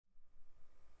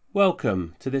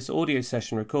Welcome to this audio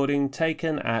session recording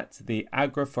taken at the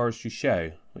Agroforestry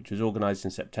Show, which was organised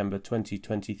in September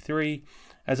 2023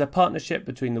 as a partnership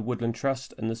between the Woodland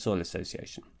Trust and the Soil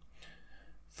Association.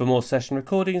 For more session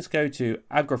recordings, go to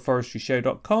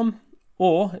agroforestryshow.com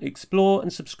or explore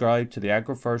and subscribe to the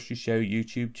Agroforestry Show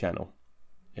YouTube channel.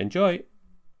 Enjoy!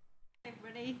 Hey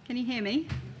everybody, can you hear me?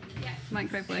 Yes.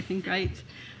 Microphone working, great.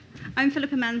 I'm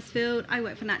Philippa Mansfield. I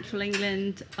work for Natural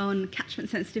England on catchment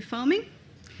sensitive farming.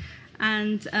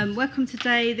 And welcome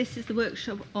today. This is the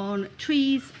workshop on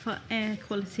trees for air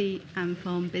quality and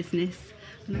farm business.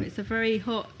 I know it's a very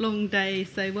hot, long day,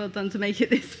 so well done to make it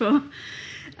this far.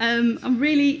 I'm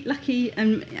really lucky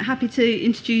and happy to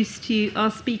introduce to you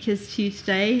our speakers to you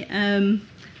today.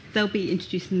 They'll be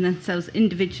introducing themselves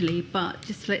individually, but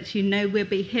just to let you know, we'll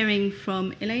be hearing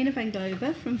from Elena Van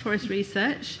Glover from Forest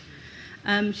Research.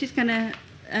 She's going to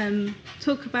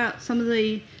talk about some of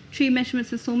the tree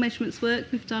measurements and soil measurements work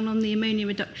we've done on the Ammonia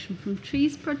Reduction from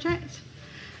Trees project.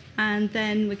 And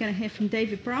then we're going to hear from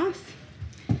David Brass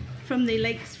from the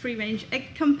Lakes Free Range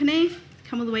Egg Company,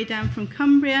 come all the way down from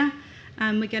Cumbria.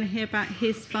 And we're going to hear about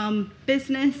his farm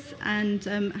business and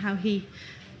how he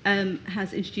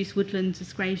has introduced woodlands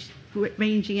as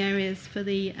ranging areas for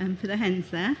the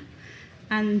hens there.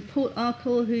 And Paul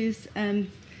Arkle, who's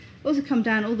also come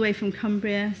down all the way from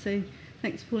Cumbria. So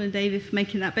thanks Paul and David for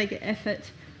making that big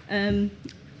effort. He's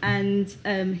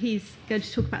going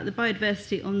to talk about the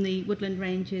biodiversity on the woodland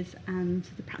ranges and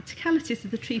the practicalities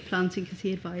of the tree planting, because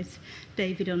he advised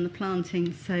David on the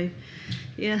planting. So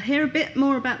you'll hear a bit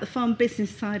more about the farm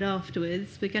business side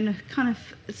afterwards. We're going to kind of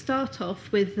start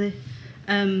off with the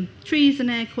trees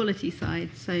and air quality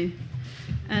side. So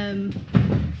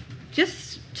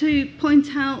just to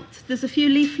point out, there's a few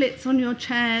leaflets on your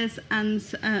chairs and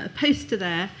a poster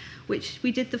there, which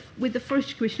we did with the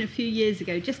Forestry Commission a few years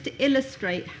ago, just to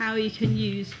illustrate how you can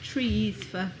use trees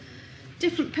for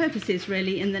different purposes,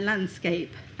 really, in the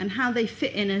landscape, and how they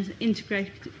fit in as an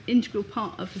integral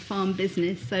part of the farm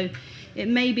business. So it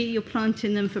may be you're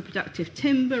planting them for productive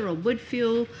timber or wood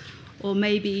fuel, or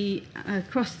maybe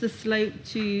across the slope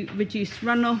to reduce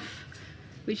runoff,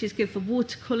 which is good for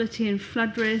water quality and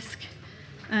flood risk.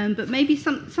 But maybe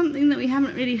something that we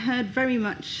haven't really heard very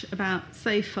much about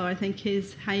so far, I think,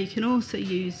 is how you can also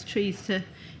use trees to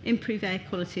improve air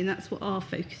quality, and that's what our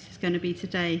focus is going to be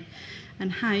today,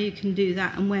 and how you can do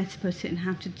that and where to put it and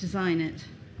how to design it.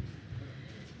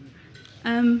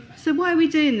 So why are we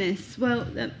doing this? Well,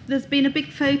 there's been a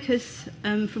big focus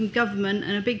from government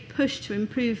and a big push to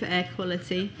improve air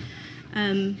quality.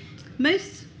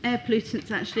 Most air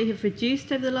pollutants actually have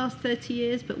reduced over the last 30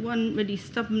 years, but one really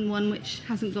stubborn one which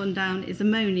hasn't gone down is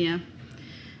ammonia.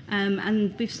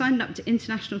 And we've signed up to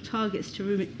international targets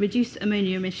to reduce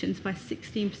ammonia emissions by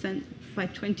 16% by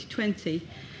 2020,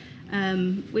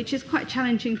 which is quite a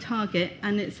challenging target,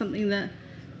 and it's something that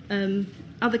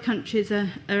other countries are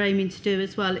aiming to do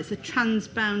as well. It's a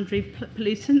transboundary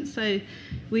pollutant, so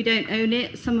we don't own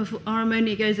it. Some of our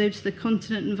ammonia goes over to the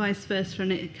continent and vice versa,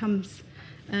 and it comes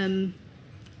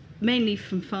mainly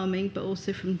from farming, but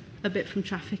also from a bit from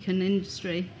traffic and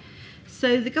industry.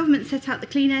 So the government set out the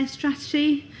Clean Air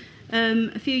Strategy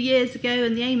a few years ago,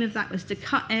 and the aim of that was to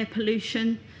cut air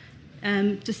pollution,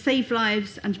 to save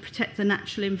lives and to protect the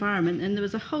natural environment. And there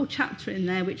was a whole chapter in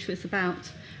there which was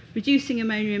about reducing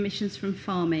ammonia emissions from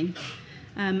farming.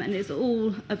 And it's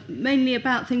all mainly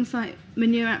about things like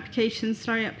manure application,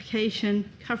 slurry application,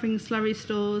 covering slurry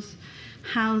stores,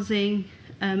 housing,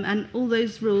 and all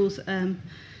those rules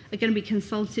are going to be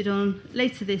consulted on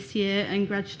later this year and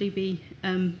gradually be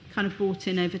kind of brought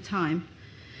in over time.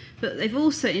 But they've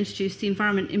also introduced the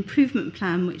Environment Improvement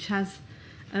Plan, which has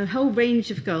a whole range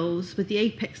of goals, with the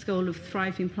apex goal of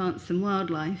thriving plants and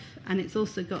wildlife, and it's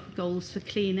also got goals for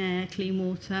clean air, clean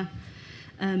water,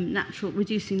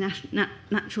 reducing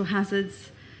natural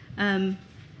hazards. And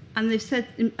they've said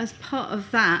as part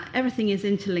of that, everything is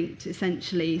interlinked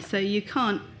essentially, so you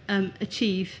can't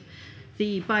achieve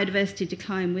the biodiversity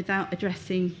decline without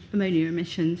addressing ammonia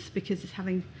emissions, because it's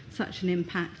having such an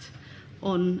impact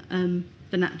on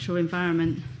the natural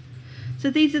environment. So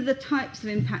these are the types of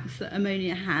impacts that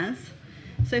ammonia has.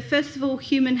 So first of all,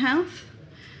 human health.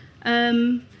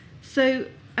 So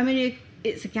ammonia,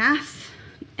 it's a gas,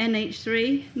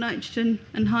 NH3, nitrogen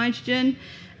and hydrogen.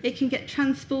 It can get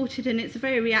transported, and it's a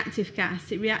very reactive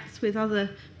gas. It reacts with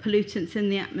other pollutants in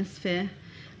the atmosphere,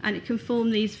 and it can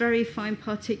form these very fine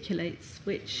particulates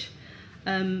which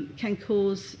can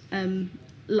cause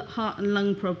heart and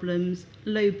lung problems,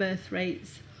 low birth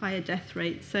rates, higher death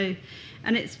rates. So,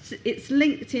 and it's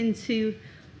linked into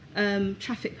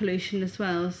traffic pollution as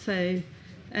well. So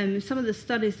Some of the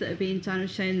studies that have been done have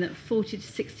shown that 40 to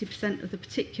 60% of the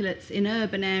particulates in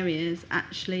urban areas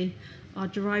actually are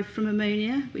derived from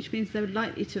ammonia, which means they're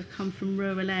likely to have come from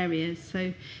rural areas.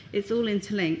 So it's all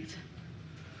interlinked.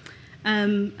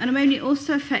 And ammonia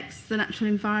also affects the natural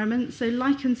environment. So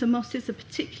lichens and mosses are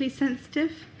particularly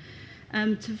sensitive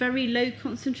to very low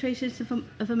concentrations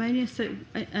of ammonia, so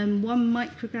 1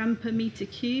 microgram per metre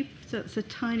cube, so that's a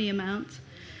tiny amount.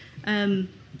 And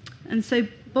so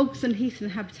bogs and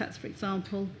heathland habitats, for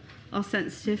example, are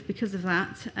sensitive because of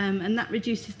that, and that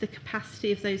reduces the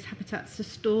capacity of those habitats to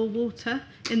store water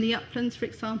in the uplands, for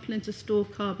example, and to store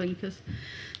carbon, because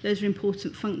those are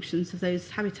important functions of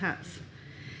those habitats.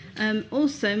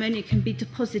 Also, ammonia can be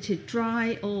deposited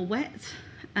dry or wet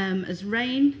as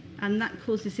rain, and that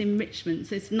causes enrichment,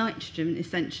 so it's nitrogen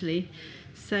essentially.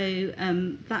 So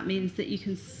that means that you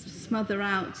can smother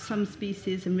out some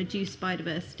species and reduce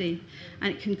biodiversity,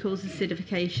 and it can cause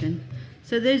acidification.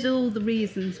 So those are all the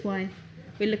reasons why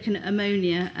we're looking at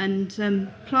ammonia, and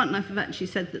Plant Life have actually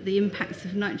said that the impacts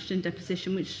of nitrogen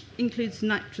deposition, which includes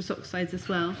nitrous oxides as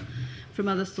well from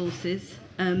other sources,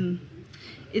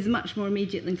 is much more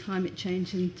immediate than climate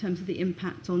change in terms of the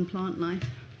impact on plant life.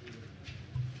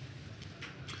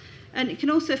 And it can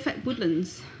also affect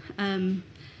woodlands.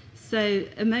 So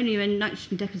ammonia and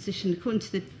nitrogen deposition, according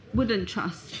to the Woodland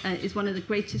Trust, is one of the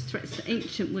greatest threats to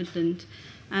ancient woodland,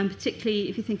 and particularly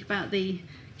if you think about the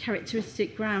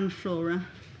characteristic ground flora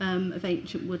of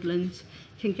ancient woodlands,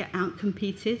 can get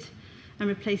outcompeted and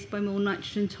replaced by more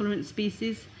nitrogen-tolerant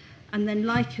species. And then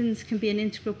lichens can be an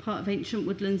integral part of ancient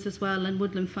woodlands as well, and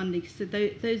woodland funding, so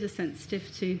those are sensitive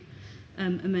to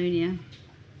ammonia.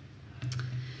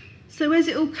 So where's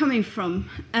it all coming from?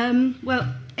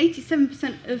 Well,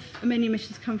 87% of ammonia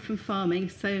emissions come from farming,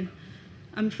 so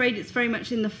I'm afraid it's very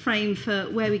much in the frame for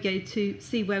where we go to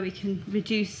see where we can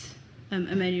reduce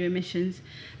ammonia emissions,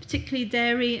 particularly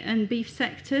dairy and beef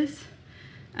sectors,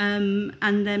 and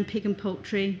then pig and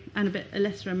poultry, and a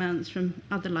lesser amounts from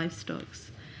other livestock.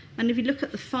 And if you look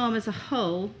at the farm as a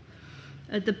whole,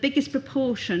 the biggest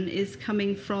proportion is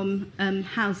coming from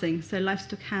housing, so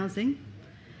livestock housing,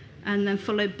 and then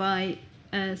followed by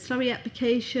slurry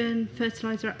application,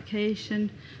 fertiliser application,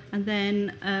 and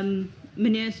then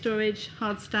manure storage,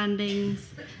 hard standings,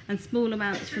 and small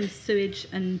amounts from sewage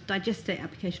and digestate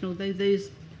application, although those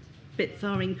bits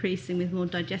are increasing with more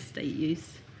digestate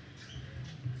use.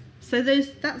 So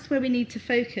that's where we need to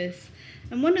focus.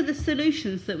 And one of the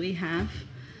solutions that we have,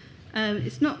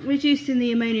 it's not reducing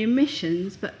the ammonia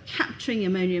emissions, but capturing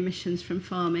ammonia emissions from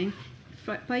farming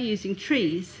by using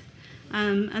trees.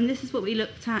 And this is what we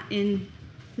looked at in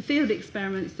the field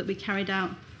experiments that we carried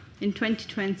out in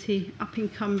 2020 up in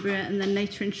Cumbria and then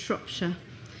later in Shropshire,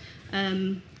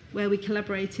 where we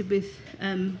collaborated with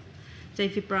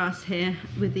David Brass here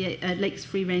with the Lakes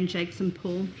Free Range Eggs and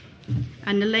Paul,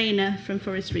 and Elena from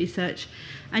Forest Research,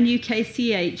 and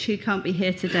UKCH, who can't be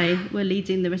here today, were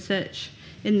leading the research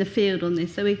in the field on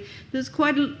this. So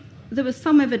there was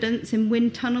some evidence in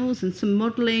wind tunnels and some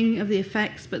modelling of the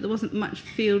effects, but there wasn't much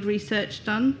field research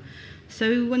done. So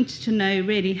we wanted to know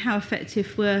really how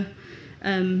effective were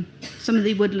some of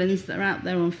the woodlands that are out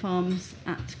there on farms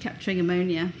at capturing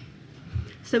ammonia.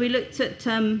 So we looked at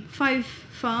 5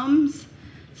 farms.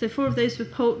 So 4 of those were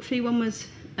poultry, 1 was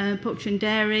poultry and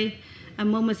dairy,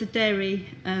 and 1 was a dairy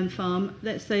farm.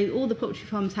 So all the poultry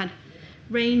farms had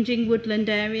ranging woodland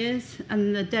areas,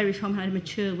 and the dairy farm had a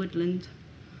mature woodland.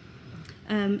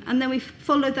 And then we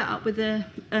followed that up with a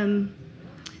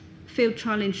field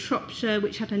trial in Shropshire,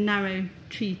 which had a narrow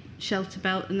tree shelter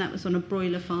belt, and that was on a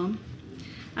broiler farm.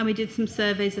 And we did some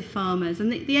surveys of farmers, and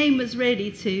the aim was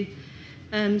really to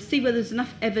see whether there's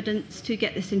enough evidence to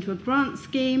get this into a grant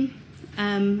scheme,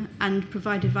 and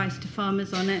provide advice to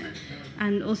farmers on it,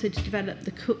 and also to develop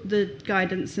the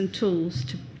guidance and tools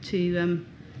to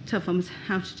tell farmers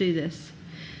how to do this.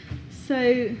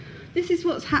 So this is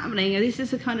what's happening, and this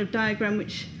is a kind of diagram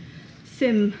which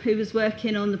Sim, who was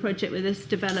working on the project with us,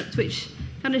 developed, which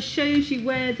kind of shows you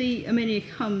where the ammonia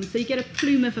comes. So you get a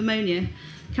plume of ammonia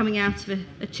coming out of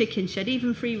a chicken shed.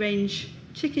 Even free-range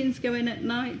chickens go in at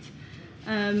night,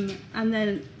 and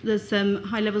then there's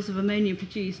high levels of ammonia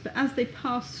produced. But as they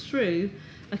pass through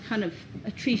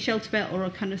a tree shelter belt or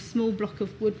a kind of small block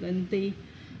of woodland, the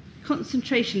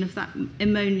concentration of that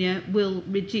ammonia will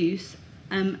reduce,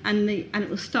 and it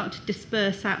will start to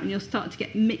disperse out, and you'll start to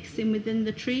get mixing within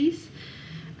the trees.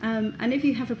 And if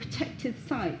you have a protected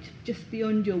site just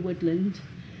beyond your woodland,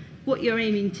 what you're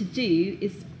aiming to do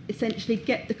is essentially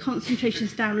get the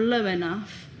concentrations down low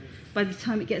enough by the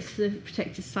time it gets to the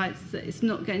protected sites that it's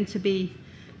not going to be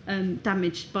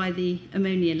damaged by the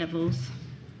ammonia levels.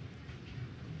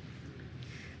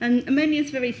 And ammonia is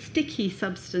a very sticky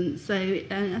substance, so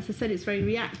as I said, it's very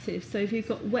reactive. So if you've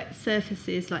got wet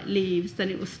surfaces like leaves, then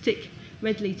it will stick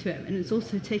readily to it, and it's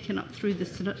also taken up through the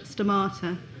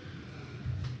stomata.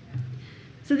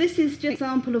 So this is just an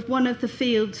example of one of the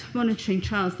field monitoring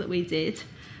trials that we did.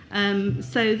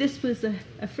 So this was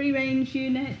a free-range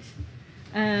unit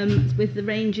with the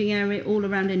ranging area all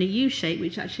around in a U shape,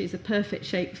 which actually is a perfect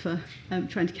shape for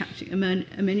trying to capture ammonia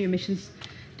emissions,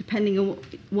 depending on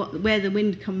where the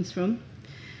wind comes from.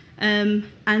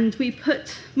 And we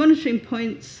put monitoring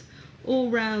points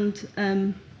all around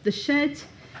the shed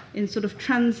in sort of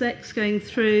transects going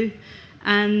through,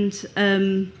 and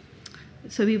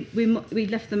so we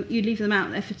left them. You leave them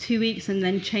out there for 2 weeks and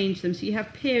then change them. So you have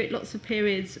lots of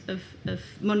periods of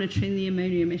monitoring the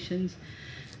ammonia emissions,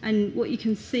 and what you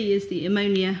can see is the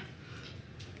ammonia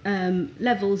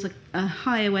levels are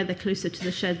higher where they're closer to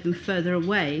the shed than further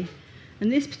away.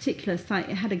 And this particular site,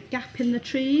 it had a gap in the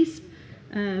trees,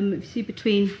 you see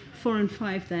between 4 and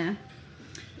 5 there,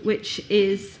 which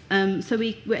is, so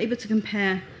we were able to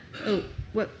compare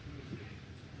what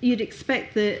you'd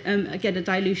expect again, a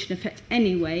dilution effect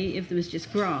anyway if there was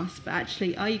just grass, but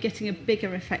actually, are you getting a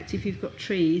bigger effect if you've got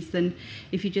trees than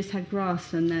if you just had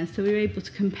grassland there? So we were able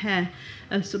to compare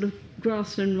a sort of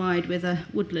grassland wide with a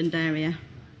woodland area.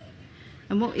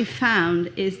 And what we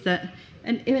found is that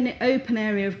in an open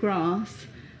area of grass,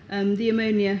 the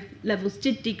ammonia levels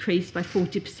did decrease by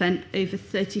 40% over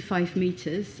 35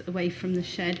 metres away from the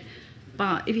shed.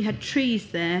 But if you had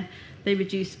trees there, they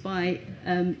reduced by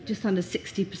just under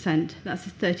 60%. That's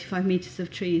 35 metres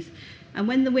of trees. And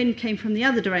when the wind came from the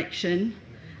other direction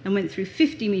and went through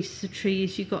 50 metres of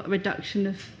trees, you got a reduction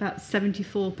of about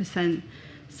 74%.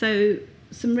 So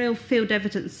some real field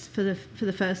evidence for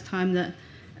the first time that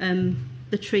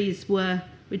the trees were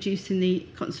reducing the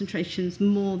concentrations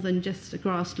more than just a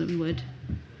grassland would.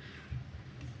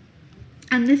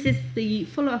 And this is the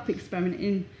follow-up experiment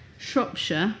in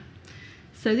Shropshire.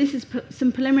 So this is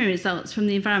some preliminary results from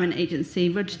the Environment Agency.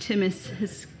 Roger Timmis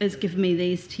has given me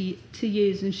these to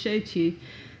use and show to you.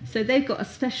 So they've got a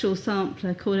special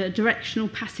sampler called a directional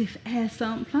passive air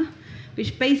sampler,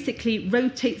 which basically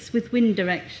rotates with wind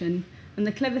direction. And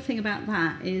the clever thing about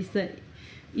that is that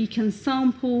you can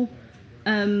sample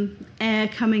air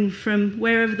coming from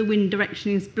wherever the wind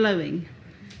direction is blowing.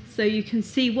 So you can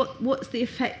see what's the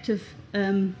effect of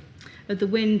the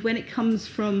wind when it comes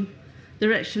from the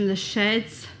direction of the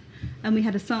sheds. And we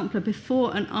had a sampler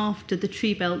before and after the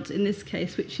tree belt in this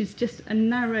case, which is just a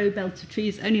narrow belt of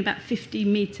trees, only about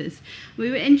 15 metres.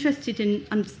 We were interested in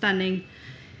understanding,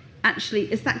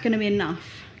 actually, is that going to be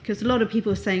enough? Because a lot of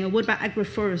people are saying, oh, what about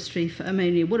agroforestry for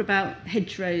ammonia? What about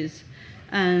hedgerows?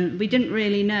 We didn't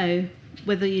really know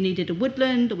whether you needed a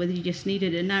woodland or whether you just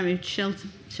needed a narrow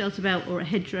shelter belt or a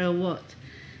hedgerow or what.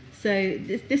 So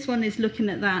this one is looking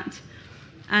at that.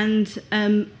 And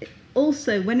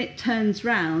also, when it turns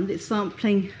round, it's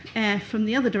sampling air from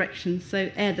the other direction, so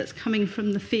air that's coming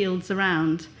from the fields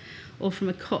around or from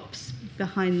a copse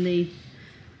behind the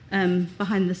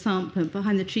sampler,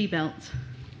 behind the tree belt.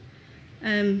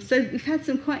 So we've had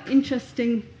some quite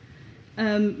interesting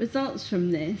results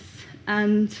from this,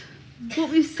 and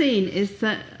what we've seen is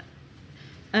that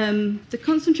the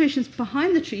concentrations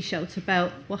behind the tree shelter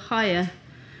belt were higher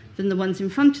than the ones in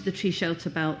front of the tree shelter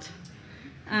belt.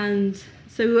 And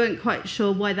so we weren't quite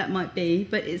sure why that might be,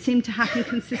 but it seemed to happen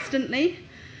consistently.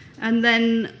 And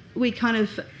then we kind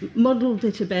of modelled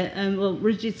it a bit,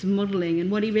 we did some modelling, and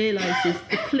what he realised is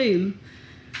the plume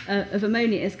of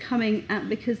ammonia is coming out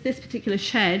because this particular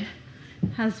shed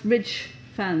has ridge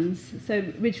fans, so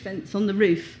ridge vents on the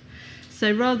roof.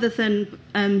 So rather than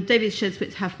David's sheds,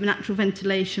 which have natural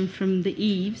ventilation from the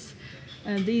eaves,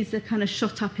 these are kind of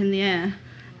shot up in the air.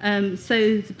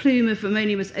 So the plume of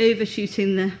ammonia was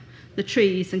overshooting the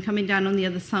trees and coming down on the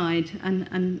other side,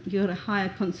 and you got a higher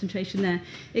concentration there,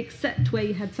 except where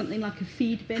you had something like a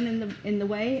feed bin in the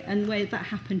way, and where that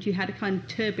happened, you had a kind of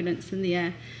turbulence in the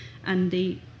air, and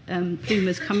the plume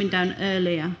was coming down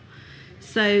earlier.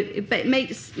 So it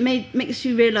makes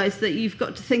you realise that you've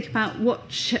got to think about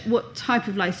what type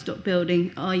of livestock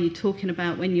building are you talking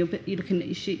about when you're looking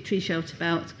at your tree shelter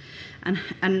belt,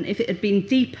 and if it had been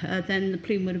deeper, then the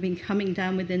plume would have been coming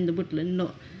down within the woodland,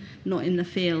 not in the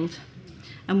field.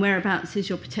 And whereabouts is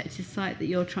your protected site that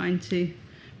you're trying to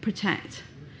protect?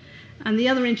 And the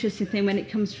other interesting thing, when it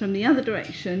comes from the other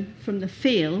direction, from the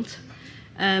field,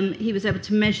 he was able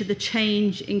to measure the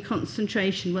change in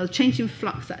concentration, well, change in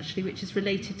flux actually, which is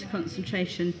related to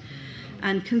concentration,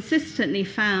 and consistently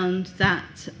found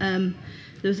that there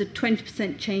was a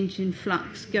 20% change in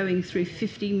flux going through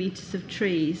 50 metres of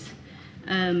trees.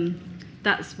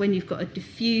 that's when you've got a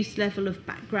diffuse level of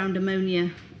background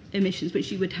ammonia emissions,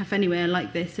 which you would have anywhere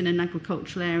like this in an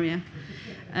agricultural area.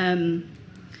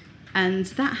 And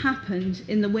that happened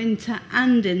in the winter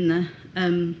and in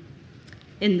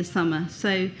the summer.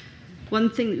 So one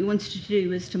thing that we wanted to do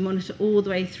was to monitor all the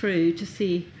way through to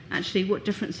see actually what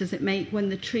difference does it make when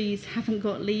the trees haven't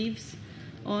got leaves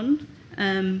on.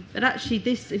 But actually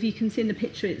this, if you can see in the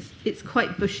picture, it's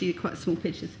quite bushy, quite small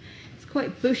pictures. It's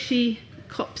quite bushy,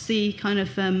 copsey, kind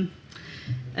of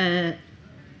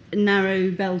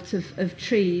narrow belt of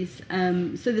trees.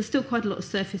 So there's still quite a lot of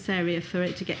surface area for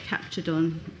it to get captured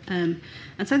on. And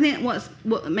so I think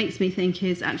what makes me think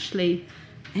is actually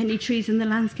any trees in the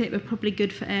landscape are probably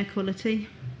good for air quality.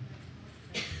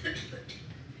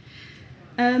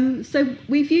 So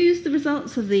we've used the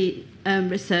results of the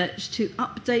research to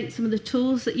update some of the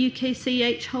tools that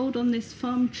UKCH hold on this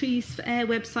Farm Trees for Air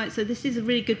website. So this is a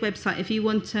really good website if you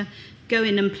want to go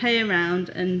in and play around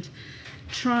and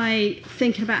try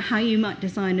thinking about how you might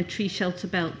design a tree shelter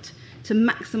belt to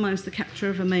maximise the capture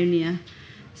of ammonia.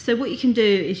 So what you can do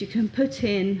is you can put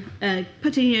in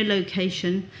your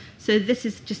location. So this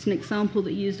is just an example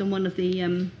that used on one of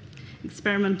the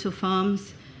experimental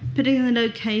farms. Putting in the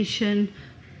location,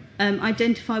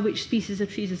 identify which species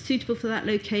of trees are suitable for that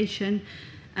location,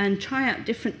 and try out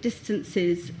different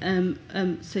distances,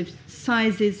 so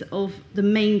sizes of the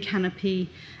main canopy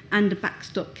and a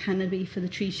backstop canopy for the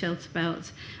tree shelter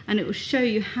belt. And it will show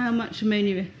you how much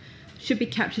ammonia should be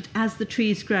captured as the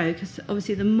trees grow, because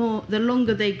obviously the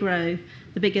longer they grow,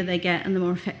 the bigger they get and the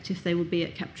more effective they will be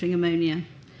at capturing ammonia.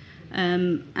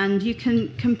 And you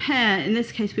can compare, in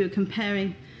this case we were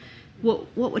comparing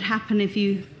what would happen if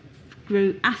you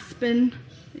grew aspen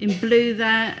in blue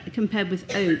there compared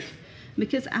with oak.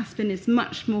 Because aspen is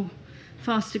much more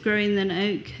faster growing than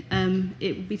oak,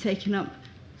 it will be taking up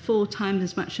 4 times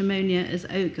as much ammonia as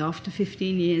oak after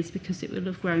 15 years because it will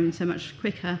have grown so much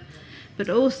quicker. But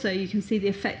also you can see the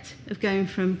effect of going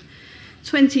from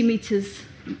 20 metres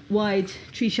wide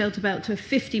tree shelter belt to a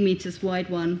 50 metres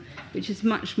wide one, which is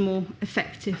much more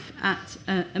effective at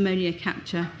ammonia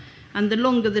capture. And the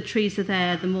longer the trees are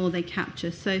there, the more they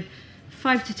capture. So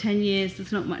 5 to 10 years,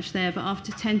 there's not much there, but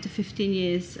after 10 to 15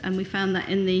 years, and we found that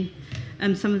in the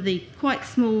some of the quite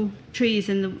small trees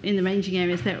in the ranging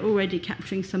areas, they're already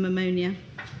capturing some ammonia.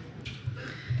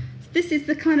 This is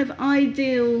the kind of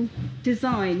ideal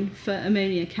design for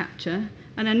ammonia capture.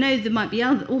 And I know there might be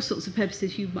all sorts of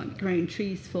purposes you might be growing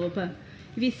trees for, but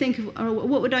if you think of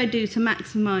what would I do to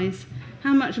maximise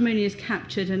how much ammonia is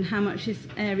captured and how much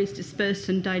air is dispersed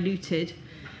and diluted,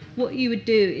 what you would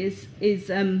do is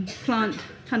plant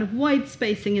kind of wide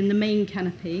spacing in the main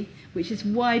canopy, which is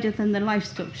wider than the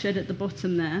livestock shed at the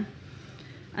bottom there,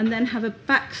 and then have a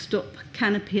backstop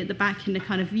canopy at the back in a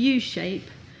kind of U shape,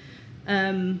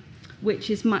 which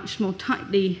is much more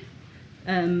tightly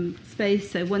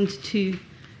spaced, so 1 to 2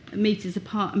 metres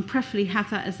apart, and preferably have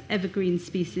that as evergreen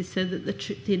species so that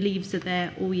the leaves are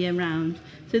there all year round.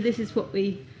 So this is what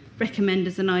we recommend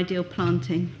as an ideal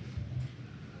planting.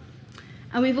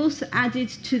 And we've also added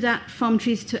to that Farm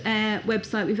Trees to Air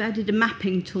website, we've added a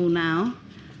mapping tool now.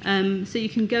 So you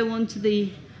can go onto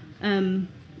that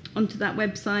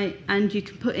website and you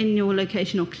can put in your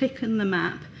location or click on the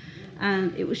map,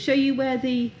 and it will show you where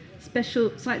the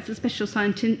sites of special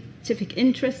scientific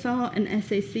interests are and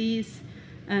SACs,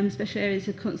 special areas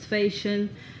of conservation.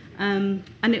 And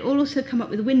it will also come up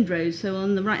with windrows. So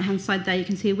on the right hand side there you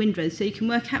can see a windrow, so you can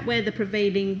work out where the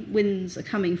prevailing winds are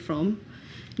coming from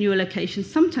in your location.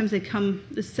 Sometimes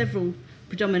there's several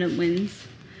predominant winds,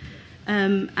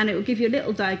 and it will give you a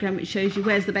little diagram which shows you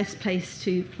where's the best place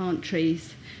to plant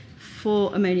trees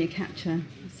for ammonia capture.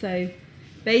 So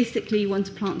basically you want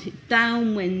to plant it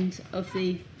downwind of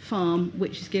the farm,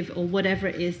 which is or whatever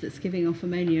it is that's giving off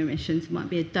ammonia emissions. It might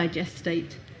be a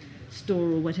digestate store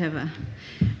or whatever.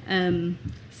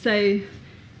 So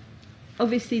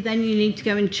obviously then you need to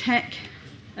go and check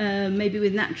maybe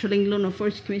with Natural England or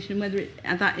Forestry Commission whether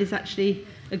that is actually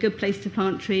a good place to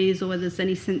plant trees or whether there's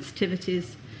any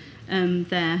sensitivities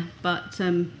there. But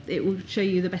it will show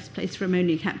you the best place for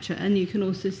ammonia capture, and you can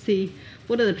also see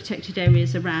what are the protected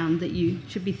areas around that you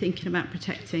should be thinking about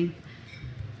protecting.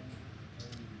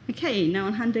 Okay, now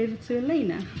I'll hand over to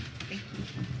Elena.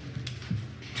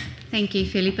 Thank you,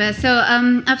 Philippa. So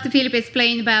after Philippa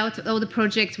explained about all the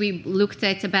projects we looked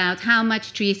at about how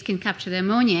much trees can capture the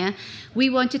ammonia, we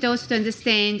wanted also to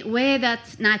understand where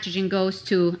that nitrogen goes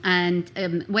to, and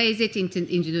where is it into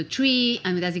the tree,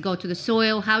 and does it go to the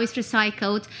soil, how it's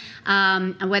recycled,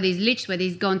 and whether it's leached, whether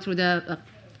it's gone through the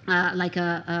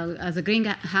as a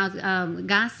greenhouse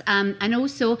gas, and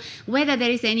also whether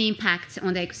there is any impact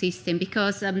on the ecosystem,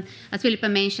 because as Philippa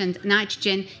mentioned,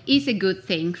 nitrogen is a good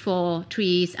thing for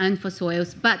trees and for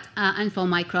soils, but and for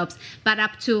microbes, but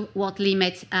up to what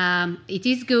limit it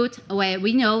is good, where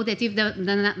we know that if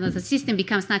the system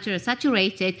becomes naturally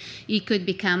saturated, it could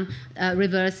become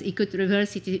reverse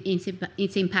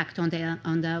its impact on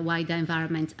the wider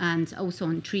environment, and also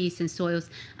on trees and soils,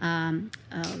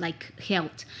 like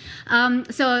health.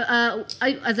 As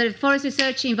a forest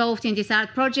researcher involved in this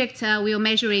art project, we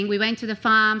went to the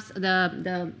farms,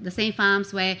 the same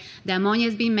farms where the ammonia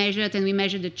has been measured, and we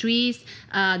measured the trees,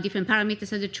 different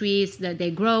parameters of the trees,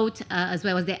 their growth, as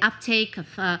well as the uptake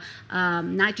of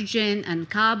nitrogen and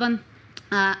carbon.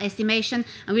 Estimation,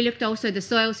 and we looked also at the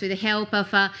soils with the help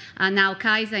of now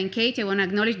Kaiser and Katie. I want to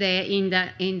acknowledge they're in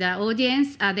the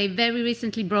audience. They very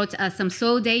recently brought some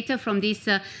soil data from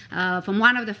from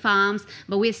one of the farms,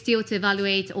 but we're still to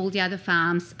evaluate all the other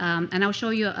farms. And I'll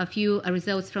show you a few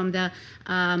results from the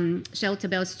Shelter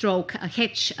Bell Stroke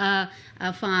hedge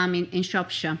farm in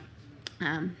Shropshire.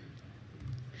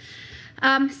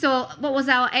 So what was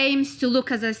our aims? To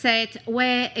look, as I said,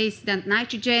 where is the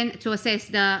nitrogen, to assess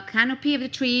the canopy of the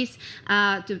trees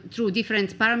through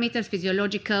different parameters,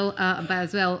 physiological, but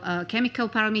as well chemical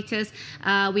parameters.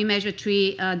 We measured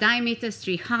tree diameters,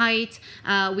 tree height.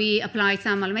 We applied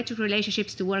some allometric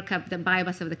relationships to work up the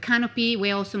biomass of the canopy.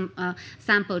 We also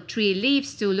sampled tree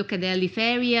leaves to look at their leaf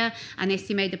area and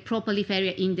estimate the proper leaf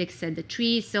area index at the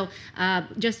trees. So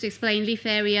just to explain, leaf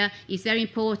area is very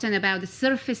important about the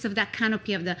surface of that canopy,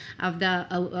 of the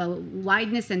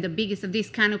wideness and the biggest of this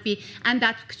canopy, and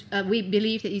that we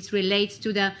believe that it relates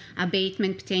to the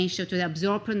abatement potential, to the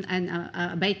absorption and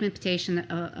abatement potential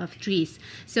of trees.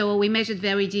 So we measured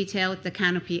very detailed the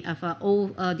canopy of all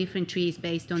different trees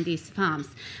based on these farms.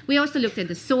 We also looked at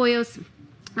the soils.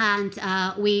 And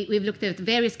we've looked at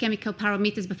various chemical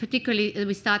parameters, but particularly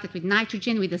we started with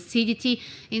nitrogen, with acidity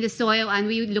in the soil, and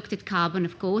we looked at carbon,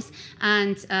 of course,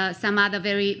 and some other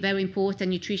very, very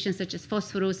important nutrition such as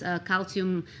phosphorus,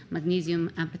 calcium, magnesium,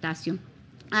 and potassium.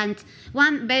 And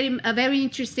one very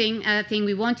interesting thing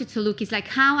we wanted to look is like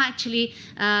how actually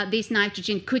this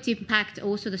nitrogen could impact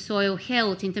also the soil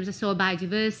health in terms of soil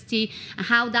biodiversity, and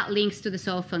how that links to the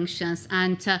soil functions.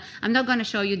 And I'm not going to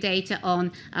show you data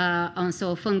on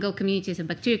soil fungal communities and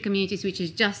bacterial communities, which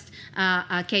is just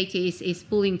Katie is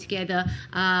pulling together,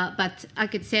 but I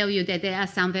could tell you that there are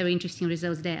some very interesting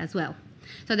results there as well.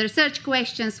 So the research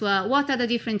questions were: what are the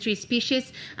different tree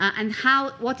species, and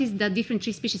what is the different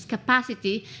tree species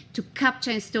capacity to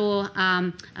capture and store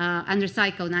and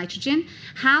recycle nitrogen?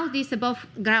 How this above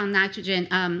ground nitrogen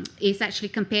is actually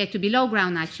compared to below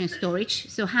ground nitrogen storage?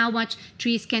 So how much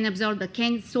trees can absorb, but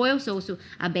can soils also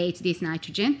abate this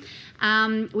nitrogen?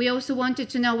 We also wanted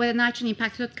to know whether nitrogen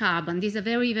impacted carbon. These are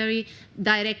very, very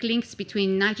direct links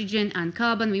between nitrogen and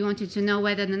carbon. We wanted to know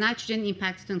whether the nitrogen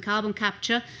impacted on carbon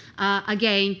capture,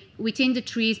 again, within the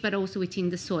trees, but also within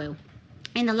the soil.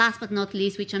 And the last but not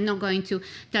least, which I'm not going to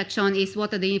touch on, is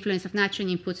what are the influence of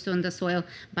nitrogen inputs on the soil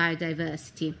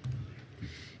biodiversity.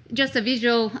 Just a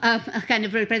visual kind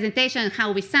of representation of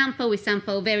how we sample. We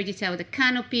sample very detailed the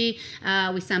canopy.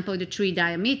 We sample the tree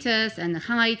diameters and the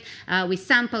height. We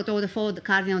sampled all the 4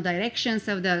 cardinal directions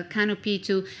of the canopy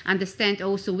to understand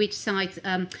also which site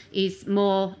is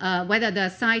more, whether the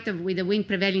site with the wind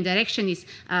prevailing direction is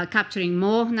capturing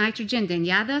more nitrogen than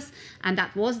the others. And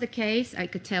that was the case, I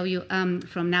could tell you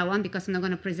from now on, because I'm not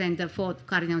going to present the 4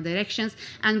 cardinal directions.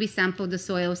 And we sampled the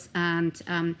soils,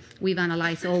 and we've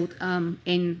analyzed all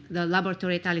in the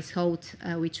laboratory at Alice Holt,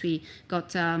 which we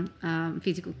got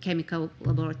physical chemical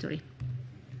laboratory.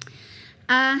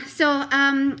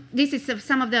 This is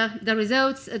some of the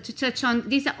results to touch on.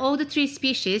 These are all the tree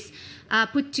species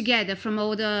put together from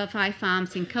all the 5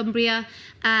 farms in Cumbria,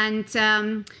 and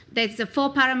there's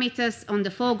 4 parameters on the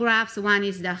 4 graphs. One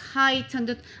is the height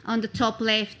on the top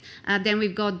left, then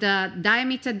we've got the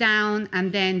diameter down,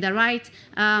 and then the right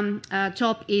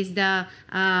top is the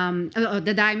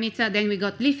diameter. Then we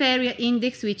got leaf area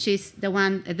index, which is the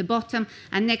one at the bottom,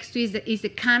 and next to is the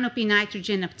canopy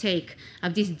nitrogen uptake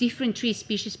of these different tree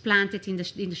species planted in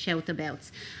the shelter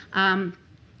belts.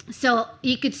 So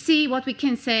you could see what we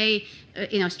can say,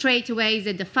 straight away, is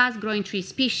that the fast-growing tree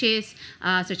species,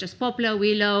 such as poplar,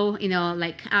 willow,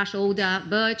 like ash, alder,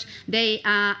 birch, they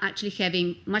are actually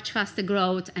having much faster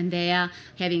growth, and they are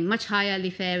having much higher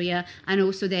leaf area, and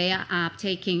also they are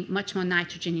taking much more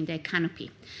nitrogen in their canopy.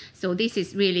 So this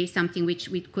is really something which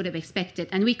we could have expected,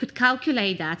 and we could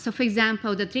calculate that. So, for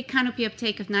example, the tree canopy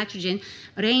uptake of nitrogen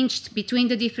ranged between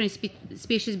the different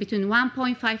species between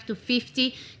 1.5 to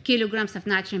 50 kilograms of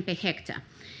nitrogen per hectare.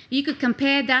 You could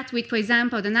compare that with, for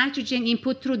example, the nitrogen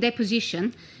input through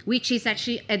deposition, which is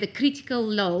actually at the critical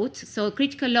load. So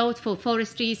critical load for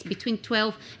forestry is between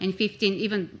 12 and 15,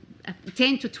 even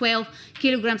 10 to 12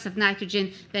 kilograms of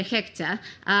nitrogen per hectare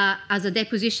as a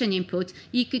deposition input.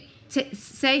 You could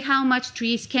say how much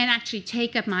trees can actually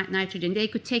take up nitrogen. They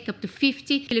could take up to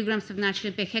 50 kilograms of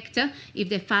nitrogen per hectare if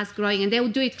they're fast growing, and they will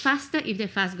do it faster if they're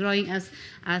fast growing, as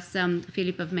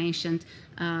Philippa mentioned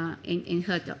in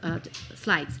her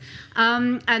slides.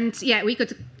 And yeah, we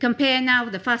could compare now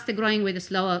the faster growing with the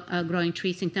slower growing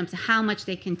trees in terms of how much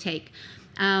they can take.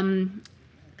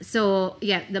 So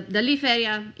yeah, the leaf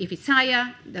area, if it's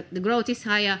higher, the growth is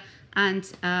higher, and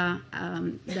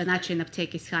the nitrogen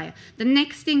uptake is higher. The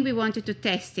next thing we wanted to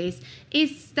test is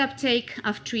the uptake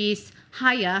of trees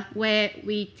higher where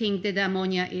we think that the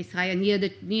ammonia is higher, near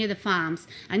the farms,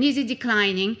 and is it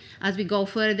declining as we go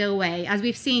further away, as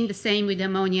we've seen the same with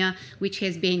ammonia which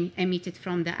has been emitted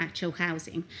from the actual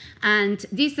housing. And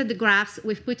these are the graphs.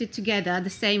 We've put it together the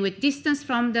same with distance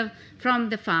from the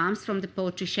farms, from the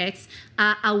poultry sheds,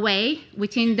 away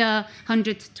within the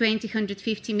 120,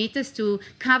 150 meters to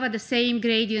cover the same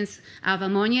gradients of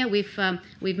ammonia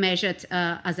we've measured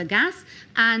as a gas.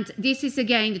 And this is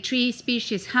again the tree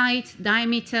species height,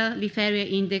 diameter, leaf area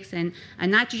index, and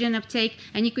nitrogen uptake.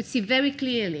 And you could see very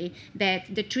clearly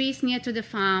that the trees near to the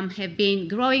farm have been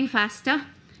growing faster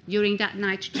during that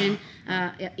nitrogen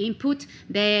input.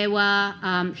 They were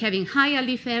having higher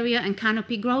leaf area and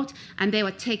canopy growth, and they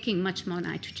were taking much more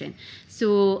nitrogen.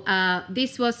 So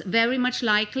this was very much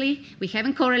likely. We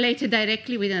haven't correlated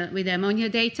directly with the ammonia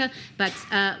data, but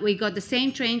we got the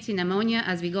same trends in ammonia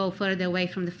as we go further away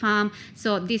from the farm.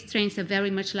 So these trends are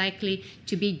very much likely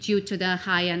to be due to the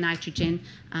higher nitrogen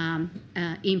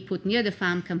input near the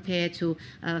farm compared to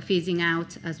phasing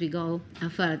out as we go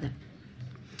further.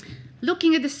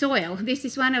 Looking at the soil, this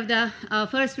is one of the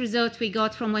first results we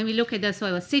got from when we look at the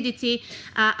soil acidity.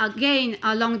 Again,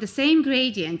 along the same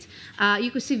gradient,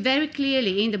 you could see very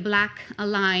clearly in the black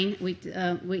line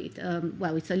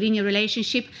well, it's a linear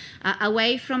relationship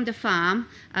away from the farm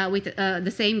with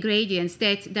the same gradients,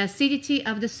 that the acidity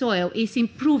of the soil is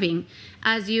improving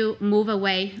as you move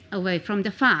away from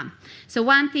the farm. So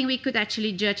one thing we could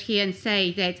actually judge here and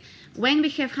say that when we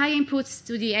have high inputs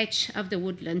to the edge of the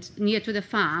woodland near to the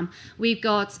farm, we've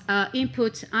got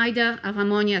input either of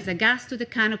ammonia as a gas to the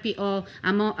canopy, or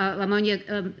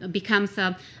ammonia becomes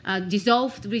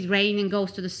dissolved with rain and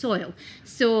goes to the soil.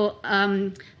 So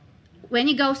when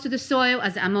it goes to the soil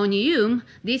as ammonium,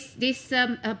 this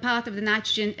part of the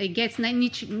nitrogen gets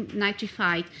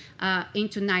nitrified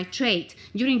into nitrate.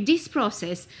 During this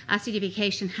process,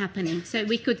 acidification happening. So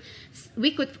we could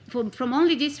from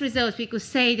only these results, we could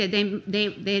say that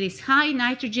there is high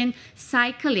nitrogen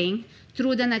cycling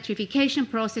through the nitrification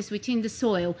process within the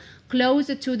soil,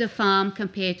 closer to the farm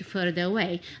compared to further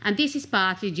away. And this is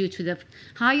partly due to the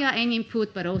higher N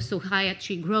input, but also higher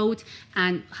tree growth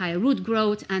and higher root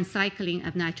growth and cycling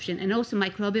of nitrogen. And also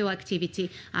microbial activity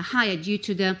are higher due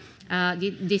to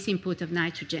this input of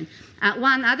nitrogen.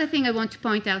 One other thing I want to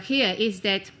point out here is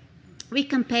that we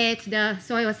compared the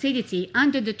soil acidity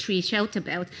under the tree shelter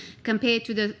belt compared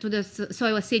to the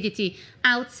soil acidity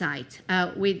outside,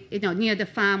 near the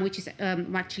farm, which is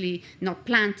actually not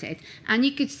planted. And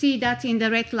you could see that in the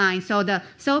red line. So the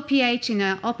soil pH in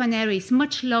an open area is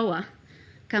much lower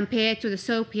compared to the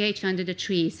soil pH under the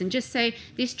trees. And just say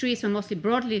these trees were mostly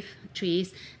broadleaf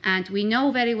trees, and we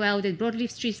know very well that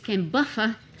broadleaf trees can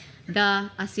buffer the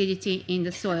acidity in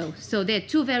the soil. So there are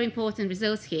two very important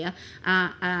results here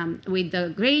with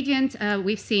the gradient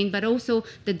we've seen, but also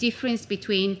the difference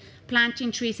between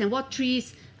planting trees and what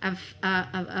trees of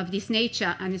this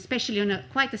nature, and especially on a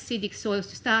quite acidic soils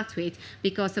to start with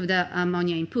because of the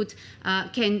ammonia input,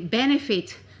 can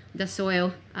benefit the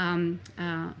soil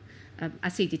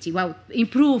acidity. Well,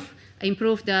 improve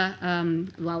the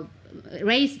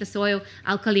raise the soil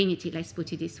alkalinity. Let's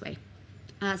put it this way.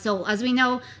 So as we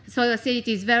know, soil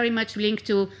acidity is very much linked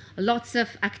to lots of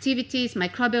activities,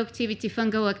 microbial activity,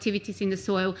 fungal activities in the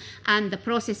soil, and the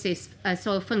processes,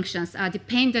 soil functions are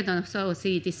dependent on soil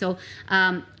acidity. So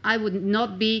I would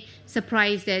not be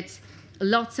surprised that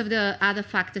lots of the other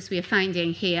factors we are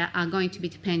finding here are going to be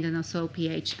dependent on soil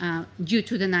pH due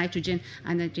to the nitrogen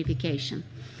and nitrification.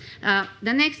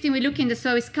 The next thing we look in the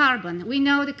soil is carbon. We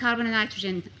know that carbon and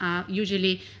nitrogen are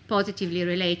usually positively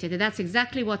related. And that's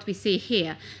exactly what we see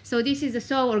here. So this is the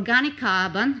soil organic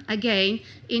carbon, again,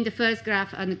 in the first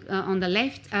graph on the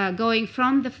left, going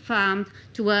from the farm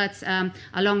towards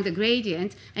along the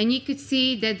gradient. And you could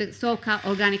see that the soil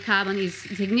organic carbon is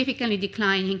significantly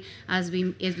declining as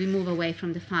we move away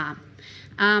from the farm.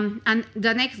 And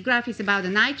the next graph is about the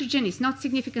nitrogen. It's not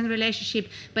significant relationship,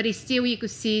 but it's still, you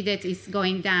could see that it's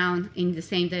going down in the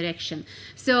same direction.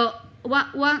 So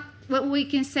what we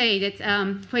can say that,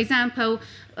 for example,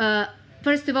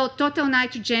 first of all, total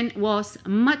nitrogen was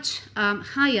much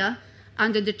higher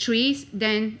under the trees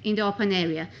than in the open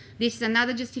area. This is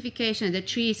another justification. The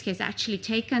trees has actually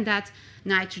taken that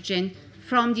nitrogen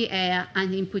from the air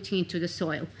and inputting into the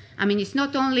soil. I mean, it's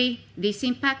not only this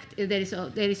impact, there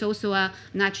is also a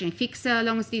nitrogen fixer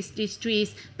along these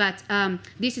trees, but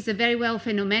this is a very well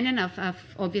phenomenon of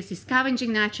obviously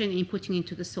scavenging nitrogen and inputting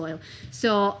into the soil.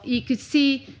 So you could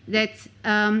see that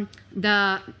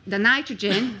the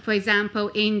nitrogen, for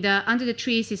example, under the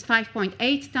trees is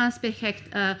 5.8 tons per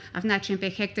hectare of nitrogen per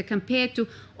hectare compared to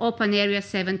open area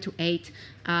 7 to 8.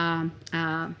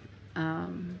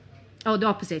 Oh, the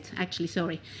opposite, actually,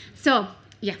 sorry. So,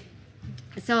 yeah.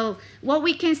 So what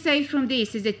we can say from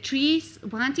this is that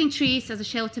planting trees as a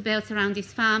shelter belt around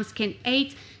these farms can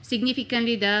aid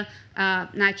significantly the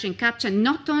nitrogen capture,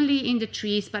 not only in the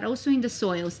trees, but also in the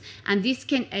soils. And this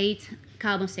can aid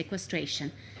carbon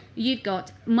sequestration. You've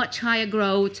got much higher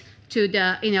growth to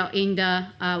the,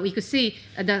 we could see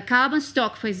the carbon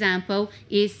stock, for example,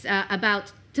 is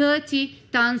about 30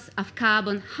 tons of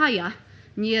carbon higher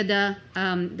near the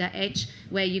edge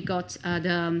where you got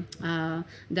the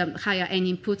higher N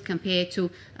input compared to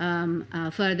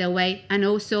further away, and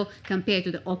also compared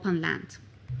to the open land.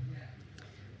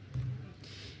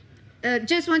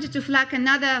 Just wanted to flag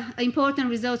another important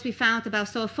result we found about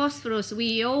soil phosphorus.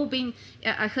 We all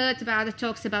heard about the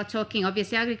talks about talking.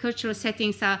 Obviously, agricultural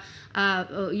settings are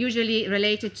usually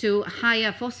related to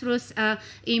higher phosphorus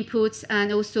inputs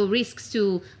and also risks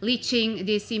to leaching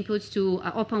these inputs to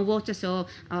open waters or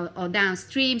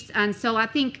downstreams. And so I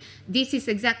think this is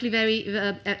exactly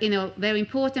very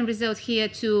important result here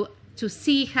to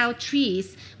see how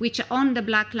trees, which are on the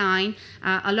black line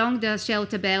along the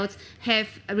shelter belts, have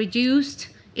reduced,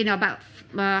 about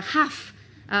half,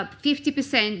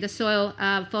 50% the soil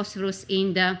phosphorus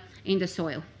in the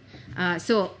soil.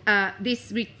 So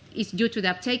this is due to the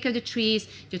uptake of the trees,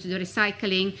 due to the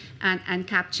recycling and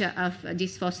capture of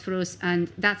this phosphorus,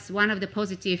 and that's one of the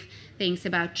positive things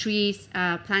about trees,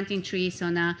 planting trees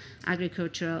on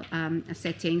agricultural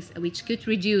settings, which could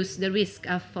reduce the risk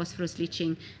of phosphorus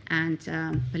leaching and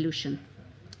pollution.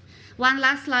 One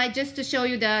last slide just to show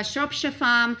you the Shropshire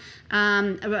Farm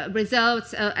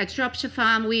results. At Shropshire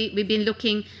Farm, we've been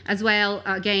looking as well,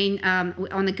 again,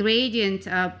 on a gradient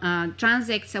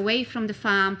transects away from the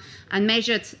farm and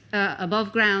measured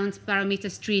above ground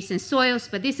parameters, trees and soils.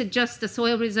 But these are just the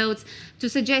soil results to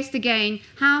suggest again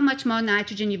how much more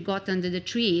nitrogen you've got under the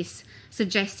trees,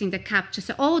 suggesting the capture.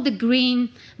 So all the green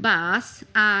bars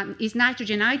is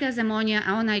nitrogen either as ammonia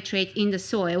or nitrate in the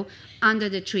soil under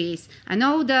the trees. And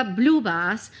all the blue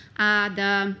bars are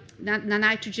the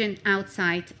nitrogen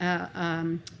outside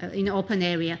in open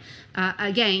area.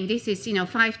 Again, this is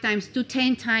 5 times to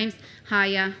 10 times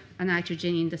higher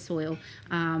nitrogen in the soil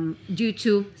due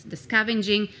to the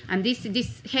scavenging. And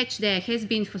this hedge there has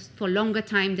been for longer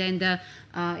time than the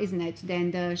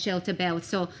than the shelter belt.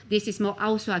 So this is more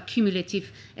also a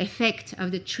cumulative effect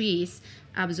of the trees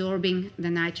absorbing the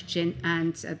nitrogen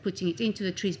and putting it into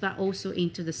the trees, but also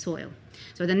into the soil.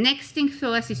 So the next thing for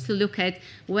us is to look at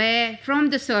where from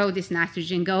the soil this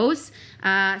nitrogen goes.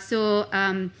 Kaiser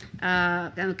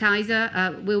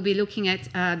will be looking at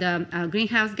the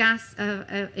greenhouse gas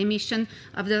emission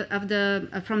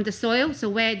from the soil. So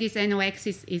where this NOx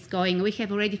is going. We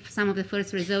have already some of the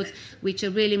first results, which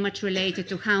are really much related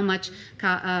to how much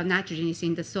nitrogen is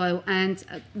in the soil. And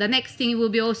the next thing will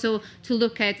be also to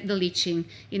look at the leaching.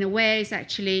 Where is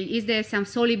there some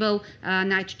soluble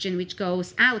nitrogen which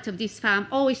goes out of this farm,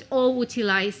 or is all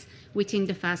utilized within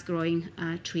the fast-growing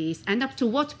trees, and up to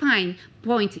what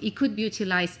point it could be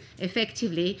utilized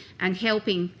effectively and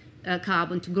helping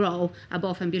carbon to grow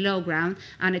above and below ground,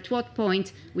 and at what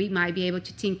point we might be able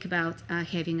to think about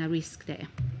having a risk there.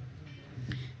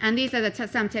 And these are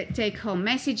some take-home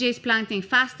messages. Planting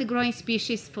faster-growing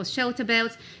species for shelter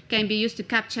belts can be used to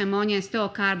capture ammonia and store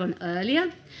carbon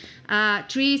earlier.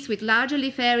 Trees with larger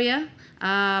leaf area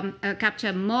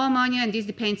capture more ammonia, and this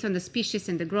depends on the species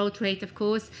and the growth rate, of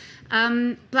course.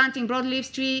 Planting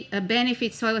broadleaf tree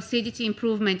benefits soil acidity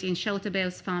improvement in shelter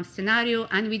belts farm scenario,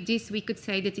 and with this we could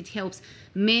say that it helps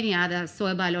many other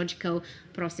soil biological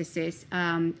processes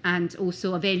and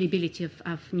also availability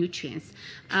of nutrients.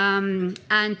 And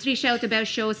tree shelter belt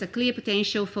shows a clear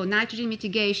potential for nitrogen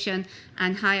mitigation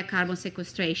and higher carbon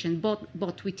sequestration,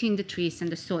 both within the trees and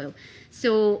the soil.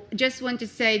 So just want to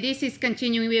say this is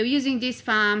continuing. We are using these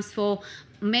farms for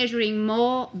measuring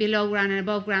more below ground and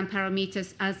above ground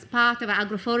parameters as part of our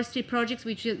agroforestry projects,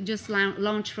 which just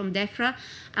launched from DEFRA,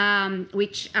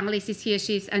 which Alice is here,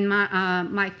 and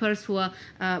Mike Peirce, who are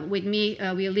with me,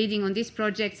 we are leading on these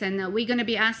projects, and we're going to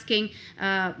be asking,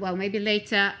 well, maybe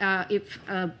later, if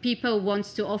people want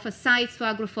to offer sites for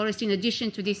agroforestry in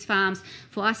addition to these farms,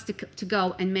 for us to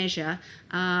go and measure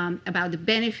about the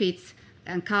benefits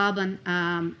and carbon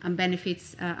and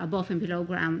benefits above and below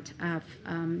ground of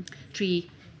tree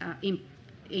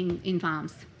in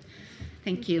farms.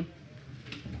 Thank you.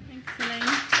 Thanks, Elaine.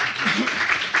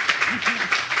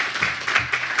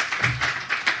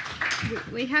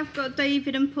 We have got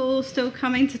David and Paul still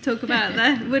coming to talk about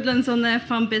their woodlands on their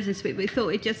farm business week. We thought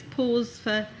we'd just pause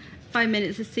for 5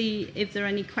 minutes to see if there are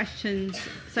any questions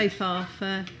so far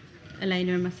for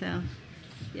Elena and myself.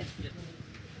 Yes.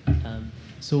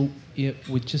 So, yeah,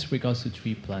 with just regards to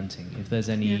tree planting, if there's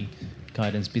any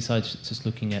guidance besides just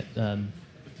looking at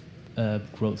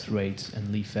growth rates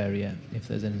and leaf area, if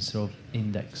there's any sort of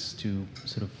index to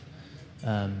sort of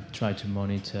try to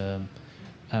monitor,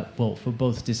 well, for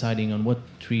both deciding on what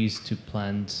trees to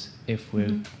plant if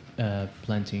we're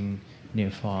planting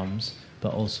near farms,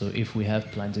 but also if we have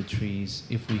planted trees,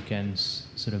 if we can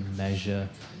sort of measure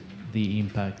the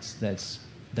impact that's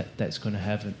going to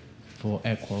have for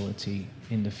air quality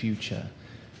in the future.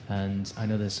 And I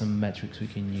know there's some metrics we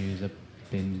can use that have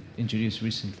been introduced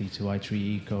recently to i3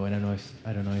 Eco. I don't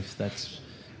know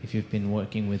if you've been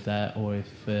working with that, or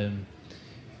if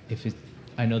it.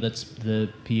 I know that's the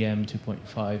PM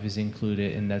 2.5 is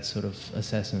included in that sort of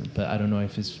assessment, but I don't know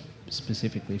if it's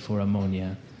specifically for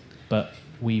ammonia. But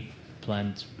we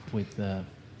plant with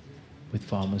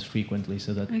farmers frequently,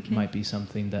 so that might be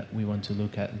something that we want to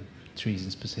look at. Trees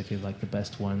in specific, like the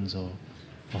best ones, or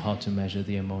how to measure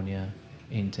the ammonia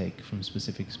intake from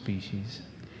specific species.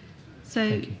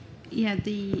 So, yeah,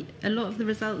 a lot of the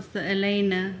results that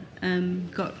Elena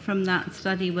got from that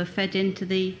study were fed into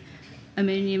the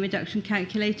ammonia reduction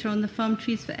calculator on the Farm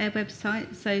Trees for Air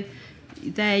website. So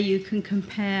there you can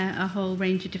compare a whole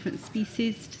range of different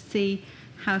species to see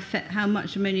how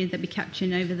much ammonia they'll be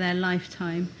capturing over their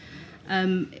lifetime.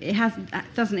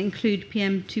 It doesn't include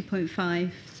PM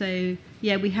 2.5, so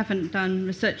yeah, we haven't done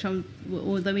research on,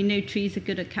 although we know trees are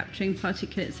good at capturing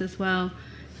particulates as well,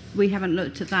 we haven't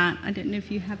looked at that. I don't know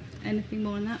if you have anything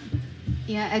more on that.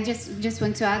 Yeah, I just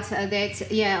want to add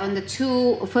that, yeah, on the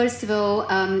two, first of all,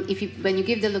 when you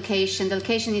give the location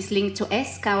is linked to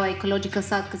ESC, our ecological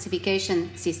site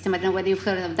classification system. I don't know whether you've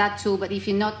heard of that too, but if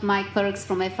you're not, Mike Peirce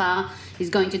from FR is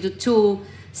going to do 2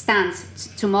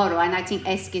 stands tomorrow, and I think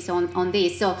ESC is on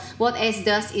this. So what ESC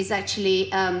does is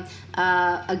actually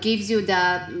gives you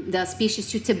the species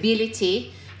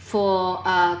suitability for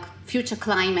future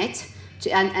climate,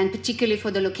 and particularly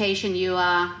for the location you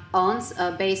are on,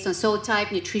 based on soil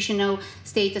type, nutritional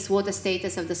status, water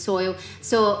status of the soil.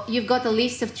 So you've got a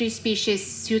list of 3 species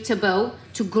suitable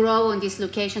to grow on this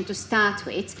location to start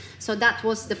with. So that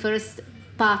was the first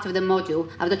part of the module,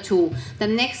 of the tool. The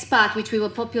next part, which we were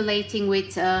populating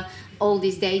with all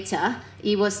this data,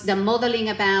 it was the modeling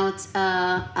about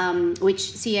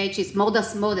which CH is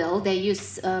MODAS model. They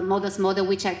use MODAS model,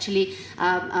 which actually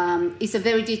is a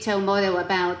very detailed model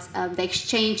about the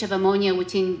exchange of ammonia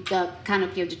within the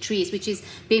canopy of the trees, which is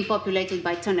being populated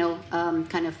by tunnel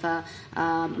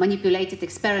manipulated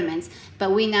experiments.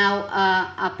 But we now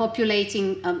are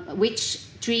populating which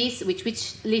trees, which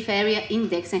leaf area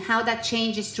index, and how that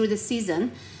changes through the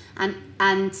season.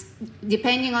 And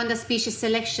depending on the species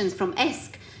selections from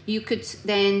ESC, you could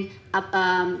then,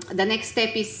 the next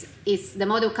step is the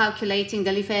model calculating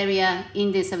the leaf area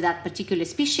index of that particular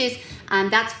species,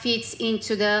 and that feeds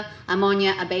into the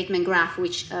ammonia abatement graph,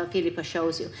 which Philippa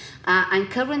shows you. And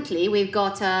currently, we've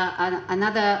got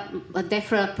another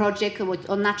DEFRA project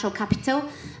on natural capital,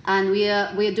 and we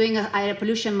are doing a air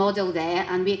pollution model there,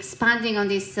 and we're expanding on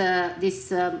this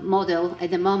model at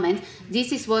the moment.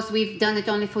 This is what we've done it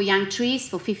only for young trees,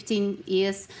 for 15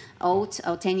 years old,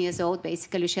 or 10 years old,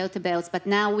 basically, shelter belts. But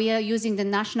now we are using the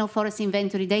National Forest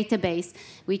Inventory database,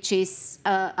 which is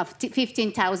of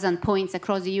 15,000 points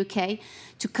across the UK,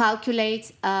 to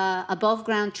calculate above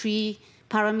ground tree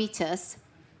parameters,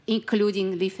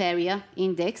 including leaf area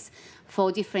index,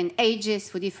 for different ages,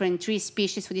 for different tree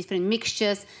species, for different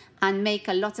mixtures, and make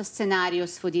a lot of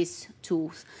scenarios for these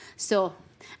tools. So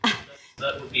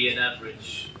that would be an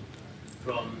average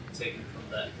taken from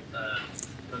that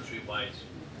countrywide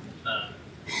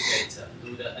data.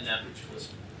 An average was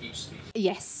each species?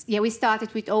 Yes, yeah, we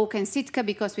started with oak and Sitka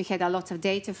because we had a lot of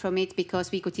data from it,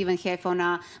 because we could even have on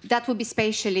a, that would be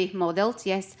spatially modeled,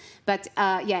 yes, but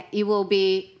yeah, it will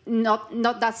be not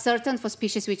that certain for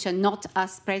species which are not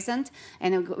as present,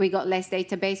 and we got less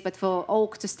database, but for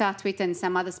oak to start with and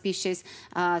some other species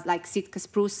like Sitka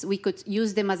spruce, we could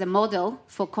use them as a model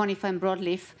for conifer and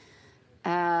broadleaf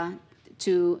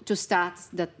to start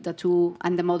the two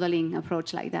and the modeling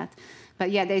approach like that. But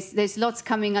yeah, there's lots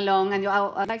coming along, and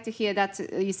I'd like to hear that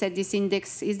you said this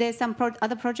index. Is there some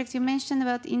other projects you mentioned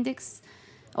about index,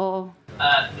 or?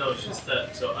 No, it's just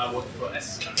that. So I work for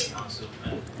Essex County Council,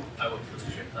 and I work for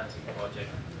the tree planting project,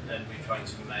 and we're trying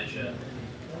to measure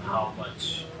how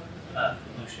much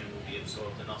pollution will be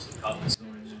absorbed and also carbon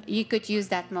storage. You could use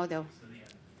that model.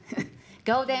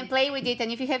 Go there and play with it,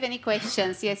 and if you have any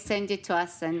questions, yes, send it to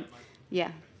us, and yeah.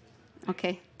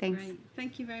 Okay, thanks. Great.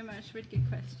 Thank you very much. Really good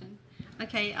question.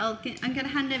 Okay, I'm going to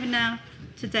hand over now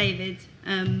to David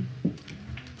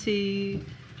to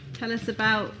tell us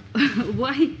about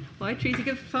why trees are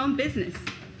good for farm business.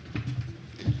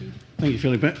 Thank you,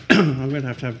 Philippa. I'm going to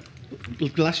have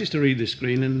glasses to read the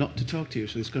screen and not to talk to you,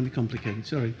 so it's going to be complicated.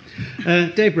 Sorry.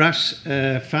 Dave Brass,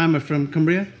 farmer from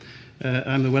Cumbria.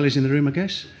 I'm the wellies in the room, I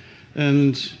guess.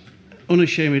 And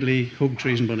unashamedly hug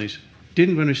trees and bunnies.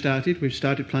 Didn't when we started. We've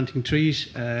started planting trees.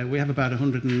 We have about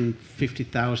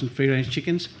 150,000 free-range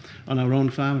chickens on our own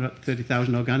farm, about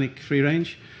 30,000 organic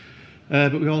free-range.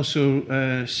 But we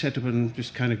also set up and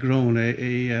just kind of grown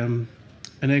an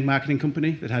egg marketing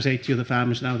company that has 80 other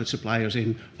farmers now that supply us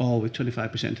in, all with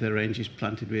 25% of their range is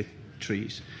planted with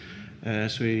trees.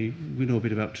 So we know a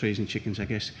bit about trees and chickens, I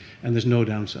guess, and there's no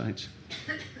downsides.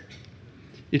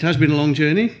 It has been a long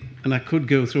journey, and I could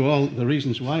go through all the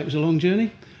reasons why it was a long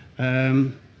journey.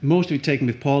 Most of it taken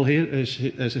with Paul here as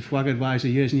a FWAG advisor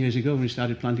years and years ago when we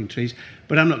started planting trees,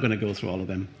 but I'm not going to go through all of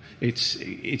them. It's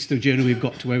the journey we've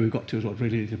got to where we've got to is what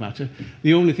really does matter.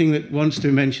 The only thing that wants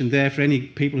to mention there for any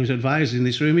people who's advisors in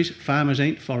this room is farmers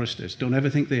ain't foresters. Don't ever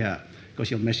think they are,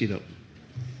 because you'll mess it up.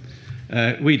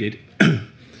 We did.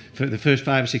 For the first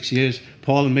 5 or 6 years,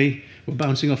 Paul and me were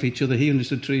bouncing off each other. He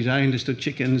understood trees, I understood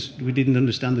chickens. We didn't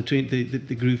understand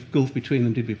the gulf between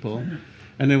them, did we, Paul?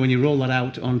 And then when you roll that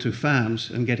out onto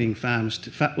farms and getting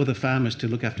other farmers to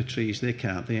look after trees, they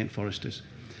can't, they ain't foresters.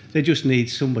 They just need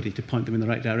somebody to point them in the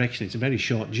right direction. It's a very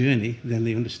short journey, then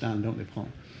they understand, don't they, Paul?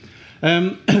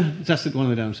 That's one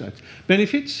of the downsides.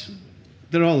 Benefits,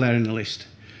 they're all there in the list.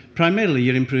 Primarily,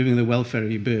 you're improving the welfare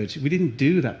of your birds. We didn't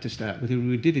do that to start with.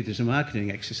 We did it as a marketing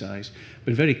exercise,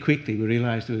 but very quickly we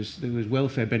realised there was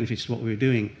welfare benefits to what we were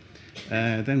doing.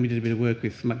 Then we did a bit of work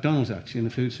with McDonald's, actually, in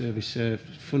the food service,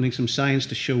 funding some science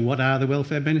to show what are the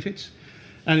welfare benefits.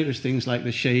 And it was things like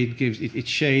the shade it's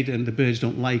shade, and the birds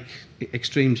don't like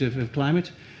extremes of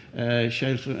climate,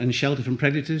 shelter from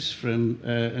predators,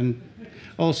 and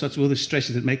all sorts of other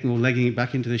stresses that make them all legging it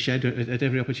back into the shed at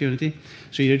every opportunity.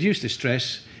 So you reduce the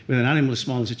stress. With an animal as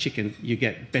small as a chicken, you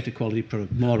get better quality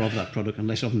product, more of that product, and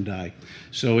less of them die.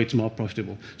 So it's more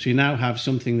profitable. So you now have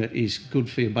something that is good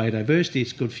for your biodiversity,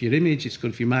 it's good for your image, it's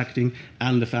good for your marketing,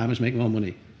 and the farmers make more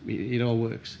money. It all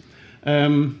works.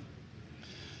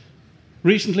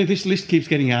 Recently, this list keeps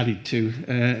getting added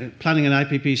to. Planning and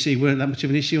IPPC weren't that much of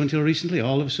an issue until recently.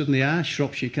 All of a sudden they are.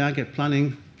 Shropshire, you can't get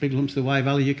planning. Big lumps of the Wye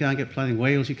Valley, you can't get planning.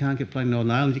 Wales, you can't get planning.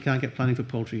 Northern Ireland, you can't get planning for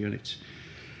poultry units.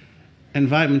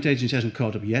 Environment Agency hasn't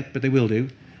caught up yet, but they will do.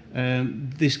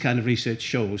 This kind of research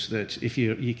shows that if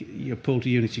your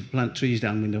poultry units, you plant trees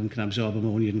downwind of them, can absorb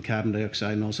ammonia and carbon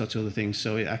dioxide and all sorts of other things.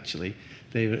 So actually,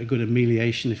 they're a good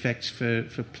amelioration effects for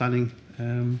planning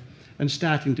and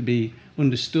starting to be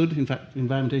understood. In fact,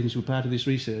 Environment Agency were part of this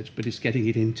research, but it's getting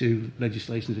it into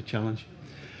legislation as a challenge.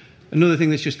 Another thing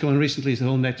that's just come on recently is the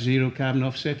whole net zero carbon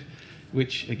offset,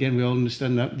 which, again, we all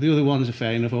understand that. The other ones are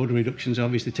fair enough. Odor reductions,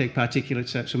 obviously, take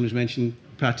particulates out. Someone's mentioned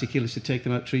particulates to take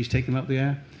them out, trees take them out of the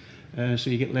air. So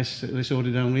you get less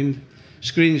odor downwind.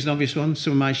 Screening is an obvious one.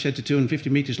 Some of my sheds are 250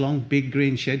 metres long, big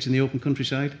green sheds in the open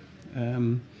countryside.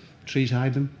 Trees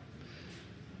hide them.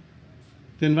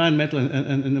 The environmental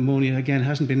and ammonia, again,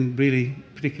 hasn't been really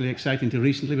particularly exciting until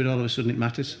recently, but all of a sudden it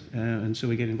matters. And so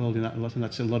we get involved in that a lot, and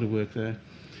that's a lot of work there.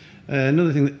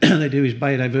 Another thing that they do is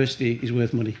biodiversity is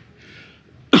worth money.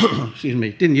 Excuse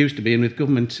me, didn't used to be, and with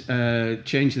government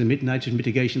changing the nitrogen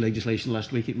mitigation legislation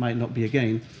last week, it might not be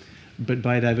again, but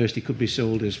biodiversity could be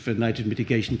sold as for nitrogen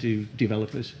mitigation to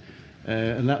developers.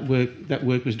 And that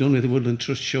work was done with the Woodland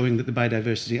Trust, showing that the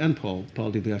biodiversity, and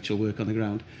Paul did the actual work on the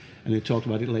ground, and he'll talk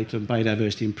about it later,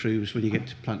 biodiversity improves when you get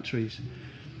to plant trees.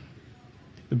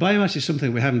 The biomass is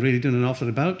something we haven't really done an awful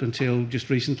lot about until just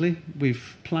recently.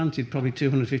 We've planted probably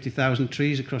 250,000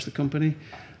 trees across the company.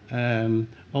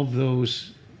 Of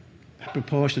those, a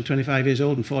proportion of 25 years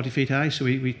old and 40 feet high, so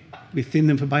we thin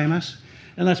them for biomass.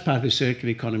 And that's part of the circular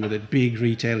economy that big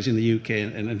retailers in the UK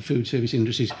and food service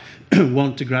industries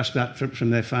want to grasp that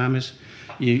from their farmers.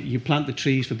 You plant the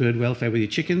trees for bird welfare with your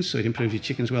chickens, so it improves your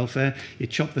chickens' welfare. You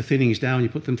chop the thinnings down, you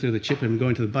put them through the chipper and go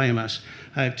into the biomass.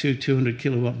 I have two 200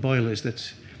 kilowatt boilers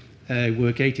that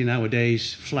work 18-hour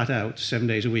days, flat out, 7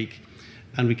 days a week.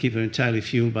 And we keep them entirely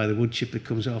fueled by the wood chip that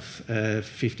comes off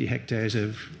 50 hectares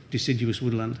of deciduous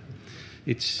woodland.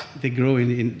 They grow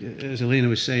as Elena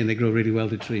was saying, they grow really well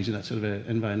to trees in that sort of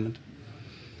environment.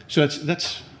 So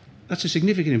that's a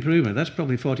significant improvement. That's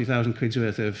probably 40,000 quid's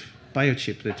worth of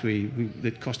biochip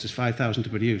that cost us 5,000 to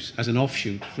produce as an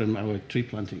offshoot from our tree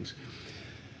plantings.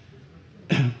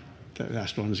 That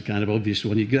last one is a kind of obvious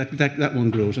one. That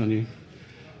one grows on you.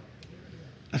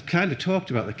 I've kind of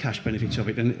talked about the cash benefits of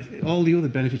it and all the other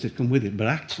benefits that come with it, but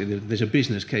actually there's a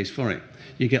business case for it.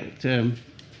 You get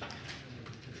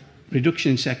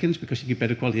reduction in seconds because you get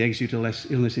better quality eggs due to less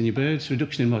illness in your birds,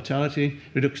 reduction in mortality,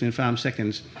 reduction in farm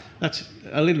seconds. That's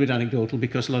a little bit anecdotal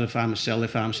because a lot of farmers sell their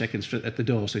farm seconds at the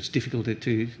door, so it's difficult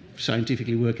to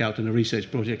scientifically work out in a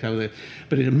research project how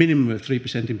but at a minimum of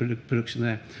 3% in production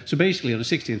there. So basically on a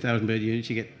 16,000 bird unit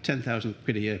you get 10,000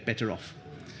 quid a year better off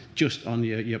just on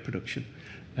your production.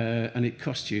 And it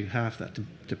costs you half that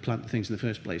to plant the things in the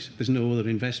first place. There's no other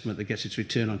investment that gets its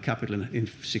return on capital in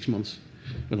 6 months.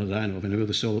 Well, not that I know of,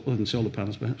 other than solar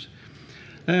panels, perhaps.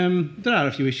 There are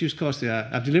a few issues, of course there are.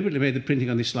 I've deliberately made the printing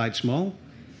on this slide small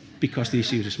because the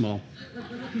issues are small.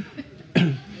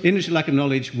 Industry lack of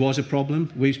knowledge was a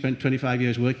problem. We've spent 25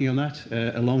 years working on that,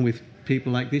 along with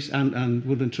people like this and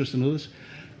Woodland Trust and others.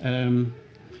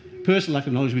 Personal lack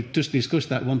of knowledge, we've just discussed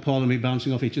that, one Paul and me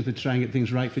bouncing off each other to try and get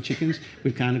things right for chickens.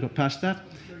 We've kind of got past that.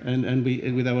 And we,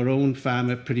 with our own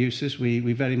farmer producers, we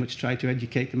very much try to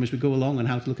educate them as we go along on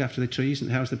how to look after the trees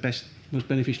and how's the best, most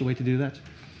beneficial way to do that.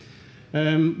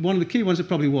 One of the key ones that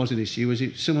probably was an issue is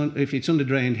if it's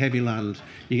under-drained, heavy land,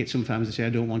 you get some farmers that say,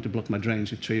 I don't want to block my drains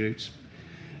with tree roots.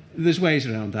 There's ways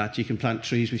around that. You can plant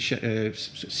trees with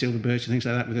silver birch and things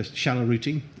like that with a shallow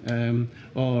rooting,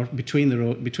 or between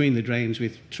the drains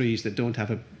with trees that don't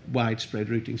have a widespread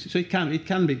rooting. So it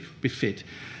can be fit.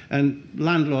 And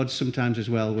landlords sometimes as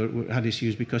well had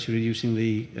issues because you're reducing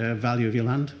the value of your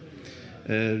land.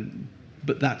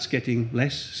 But that's getting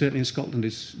less. Certainly in Scotland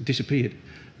it's disappeared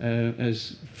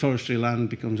as forestry land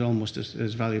becomes almost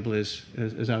as valuable as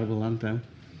arable land now.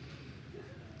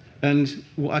 And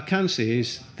what I can say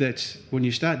is that when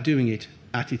you start doing it,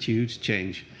 attitudes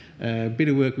change. A bit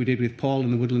of work we did with Paul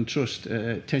and the Woodland Trust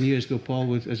 10 years ago.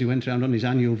 Paul, as he went around on his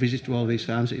annual visit to all these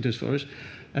farms that he does for us,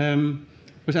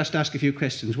 was asked to ask a few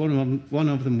questions. One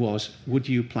of them was, would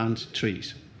you plant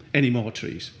trees? Any more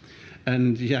trees?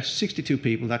 And he asked 62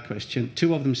 people that question.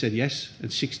 2 of them said yes,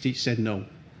 and 60 said no.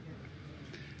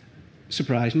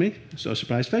 Surprised me. I saw a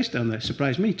surprised face down there.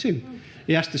 Surprised me too.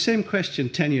 He asked the same question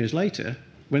 10 years later,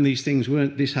 when these things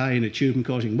weren't this high in a tube and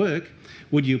causing work,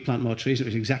 would you plant more trees? It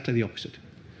was exactly the opposite.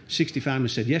 60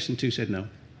 farmers said yes and 2 said no.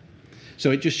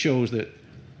 So it just shows that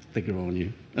they grow on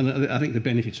you. And I think the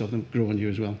benefits of them grow on you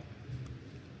as well.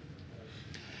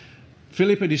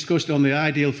 Philippa discussed on the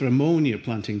ideal for ammonia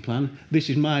planting plan. This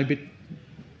is my bit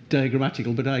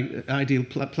diagrammatical, but ideal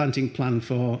planting plan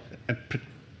for a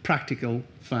practical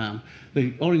farm.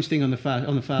 The orange thing on the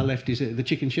far left is the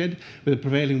chicken shed with a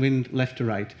prevailing wind left to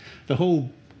right. The whole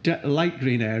light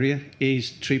green area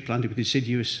is tree planted with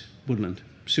deciduous woodland,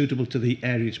 suitable to the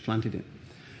area it's planted in.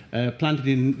 Planted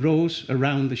in rows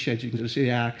around the shed. You can see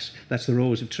the arcs. That's the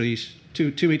rows of trees,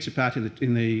 2 meters apart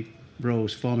in the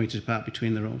rows, 4 meters apart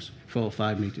between the rows, 4 or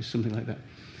 5 meters, something like that.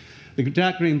 The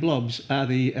dark green blobs are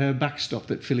the backstop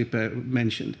that Philippa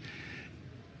mentioned.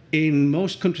 In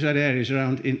most countryside areas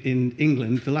around in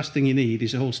England, the last thing you need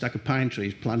is a whole stack of pine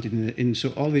trees planted in so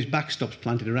all these backstops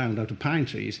planted around out of pine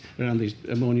trees, around these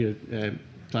ammonia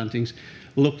plantings,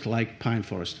 look like pine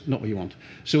forest, not what you want.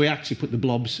 So we actually put the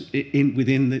blobs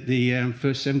within the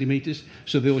first 70 metres.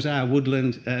 So those are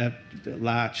woodland,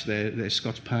 larch, they're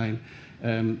Scots pine.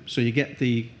 So you get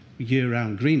the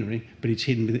year-round greenery, but it's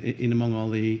hidden in among all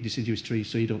the deciduous trees,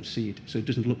 so you don't see it. So it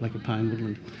doesn't look like a pine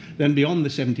woodland. Then beyond the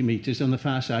 70 metres, on the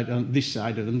far side, on this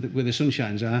side of them, where the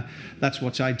sunshines are, that's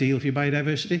what's ideal for your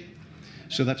biodiversity.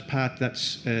 So that's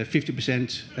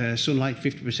 50% sunlight,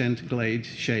 50% glade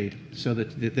shade, so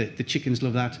that the chickens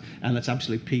love that, and that's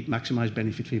absolute peak maximised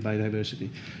benefit for your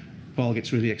biodiversity. Paul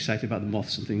gets really excited about the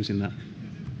moths and things in that.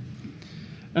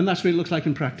 And that's what it looks like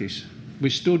in practice. We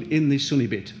stood in this sunny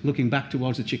bit, looking back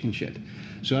towards the chicken shed.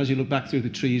 So as you look back through the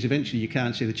trees, eventually you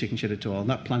can't see the chicken shed at all. And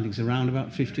that planting's around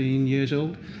about 15 years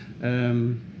old.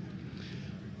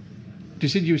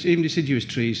 even deciduous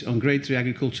trees on grade 3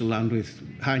 agricultural land with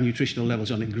high nutritional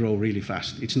levels on it grow really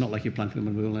fast. It's not like you're planting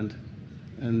them on woodland.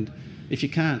 And if you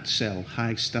can't sell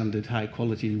high standard, high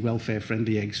quality, welfare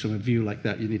friendly eggs from a view like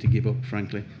that, you need to give up,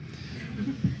 frankly.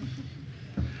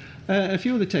 A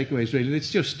few other takeaways really.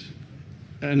 It's just,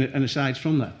 and aside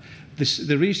from that,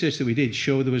 the research that we did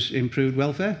showed there was improved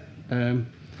welfare. The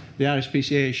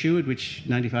RSPCA assured, which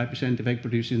 95% of egg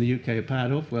producers in the UK are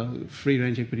part of, well,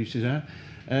 free-range egg producers are,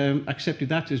 accepted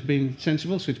that as being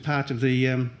sensible, so it's part of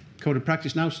the code of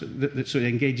practice now, so that sort of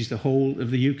engages the whole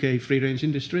of the UK free-range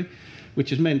industry,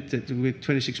 which has meant that we're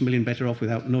 26 million better off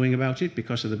without knowing about it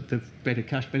because of the better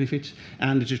cash benefits,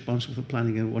 and it's responsible for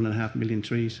planting 1.5 million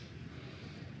trees.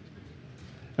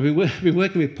 I've been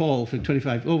working with Paul for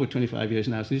over 25 years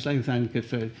now, so just like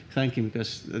to thank him,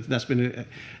 because that's been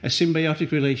a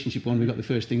symbiotic relationship when we got the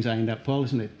first things ironed out, Paul,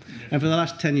 isn't it? Yeah. And for the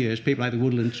last 10 years, people like the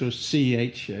Woodland Trust,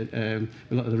 CEH, a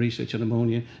lot of the research on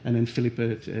ammonia, and then Philip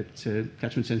at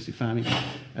Catchment Sensitive Farming,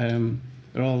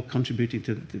 are all contributing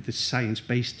to the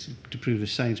science-based, to prove the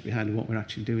science behind what we're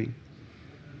actually doing.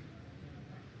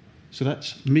 So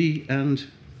that's me and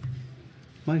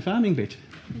my farming bit.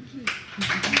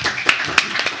 Thank you.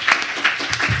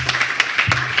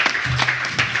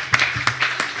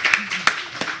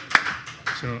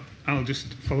 So I'll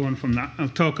just follow on from that. I'll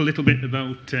talk a little bit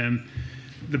about the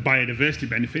biodiversity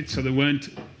benefits. So there weren't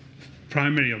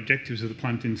primary objectives of the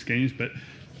planting schemes, but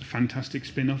a fantastic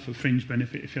spin-off, a fringe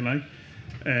benefit, if you like.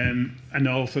 And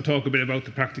also talk a bit about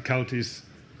the practicalities.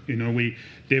 You know,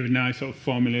 David and I sort of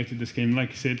formulated the scheme.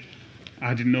 Like I said,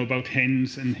 I didn't know about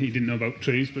hens and he didn't know about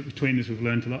trees, but between us we've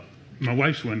learned a lot. My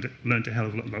wife's learned a hell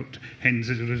of a lot about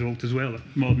hens as a result as well,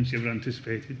 more than she ever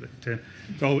anticipated. But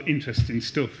it's all interesting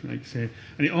stuff, like I say,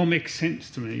 and it all makes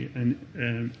sense to me, and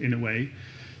in a way.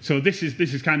 So this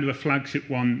is kind of a flagship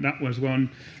one. That was one,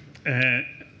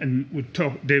 and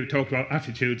David talked about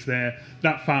attitudes there.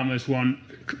 That farmer's one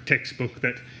textbook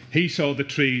that he saw the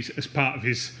trees as part of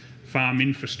his farm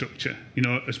infrastructure, you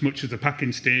know, as much as the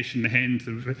packing station, the hens,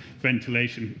 the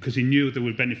ventilation, because he knew there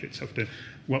were benefits after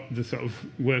what the sort of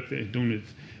work that he'd done with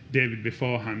David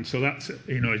beforehand. So that's,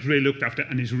 you know, he's really looked after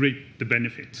and he's reaped the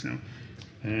benefits now.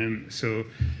 So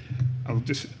I'll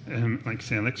just, like I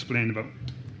say, I'll explain about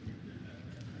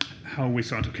how we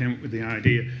sort of came up with the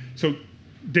idea. So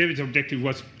David's objective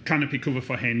was canopy cover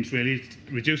for hens, really,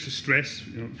 reduce the stress,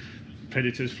 you know,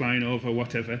 predators flying over,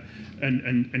 whatever,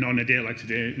 and on a day like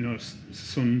today, you know,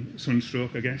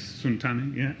 sunstroke, I guess, sun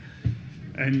tanning, yeah.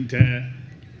 And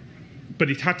but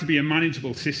it had to be a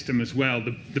manageable system as well.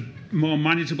 The more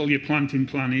manageable your planting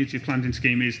plan is, your planting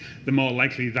scheme is, the more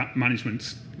likely that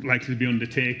management's likely to be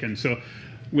undertaken. So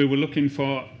we were looking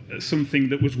for something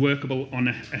that was workable on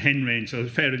a hen range, so a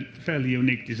fairly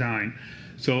unique design.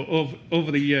 So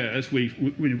over the years, we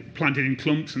planted in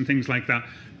clumps and things like that,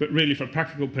 but really for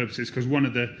practical purposes, because one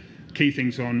of the key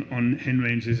things on hen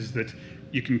ranges is that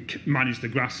you can manage the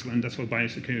grassland, that's for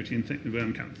biosecurity and the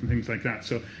worm camps and things like that.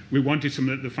 So we wanted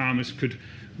something that the farmers could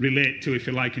relate to, if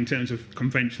you like, in terms of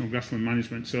conventional grassland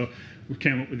management. So we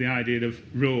came up with the idea of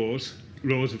rows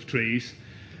of trees,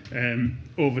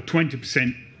 over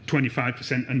 20%,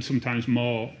 25%, and sometimes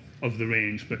more of the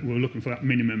range, but we're looking for that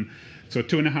minimum. So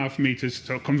 2.5 metres,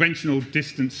 so conventional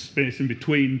distance spacing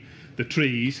between the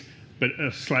trees, but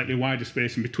a slightly wider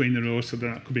space in between the rows, so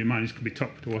that could be managed, could be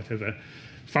topped or whatever.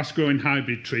 Fast-growing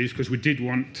hybrid trees, because we did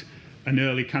want an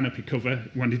early canopy cover,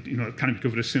 wanted, you know, canopy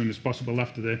cover as soon as possible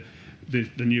after the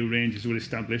new ranges were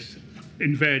established,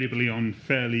 invariably on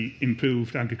fairly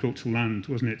improved agricultural land,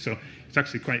 wasn't it? So it's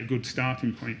actually quite a good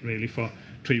starting point, really, for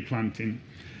tree planting,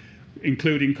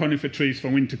 including conifer trees for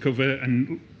winter cover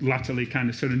and latterly, kind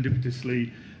of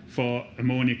serendipitously, for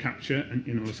ammonia capture and,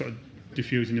 you know, sort of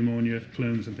diffusing ammonia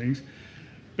plumes and things.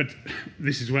 But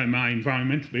this is where my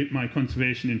environmental bit, my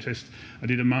conservation interest, I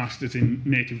did a master's in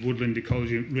native woodland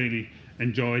ecology, really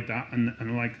enjoyed that and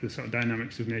like the sort of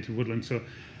dynamics of native woodland. So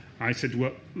I said,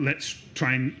 well, let's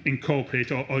try and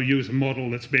incorporate or use a model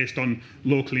that's based on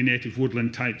locally native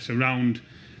woodland types around,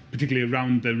 particularly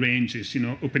around the ranges, you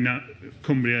know, up in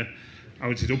Cumbria, I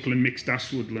would say upland mixed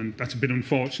ash woodland. That's a bit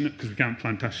unfortunate because we can't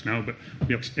plant ash now, but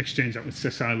we exchange that with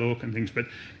sessile oak and things, but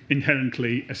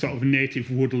inherently a sort of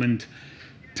native woodland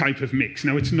type of mix.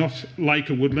 Now, it's not like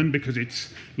a woodland because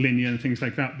it's linear and things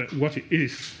like that, but what it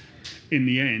is, in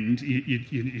the end,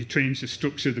 you change the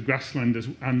structure of the grassland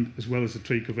as well as the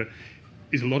tree cover,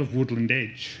 is a lot of woodland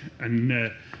edge.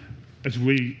 And as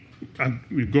we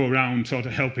go around sort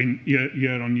of helping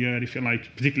year on year, if you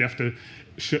like, particularly after,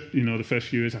 you know, the first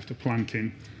few years after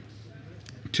planting,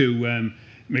 to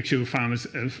make sure farmers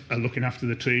are looking after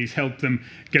the trees, help them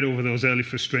get over those early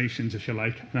frustrations, if you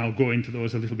like. And I'll go into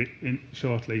those a little bit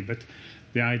shortly, but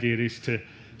the idea is to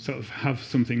sort of have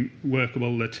something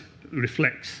workable that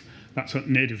reflects that sort of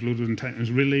native woodland type and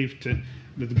is relieved to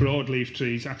that the broadleaf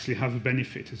trees actually have a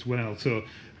benefit as well. So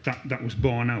that was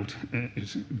borne out.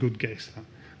 It's a good guess.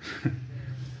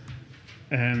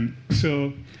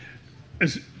 So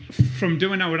from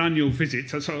doing our annual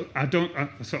visits, it's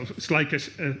like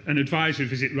an advisory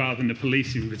visit rather than a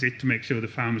policing visit to make sure the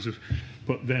farmers have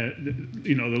put they're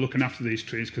looking after these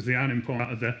trees because they are an important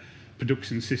part of the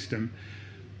production system.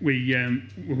 We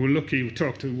were lucky. We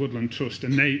talked to the Woodland Trust,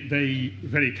 and they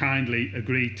very kindly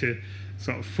agreed to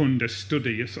sort of fund a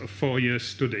study, a sort of 4-year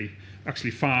study,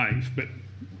 actually 5, but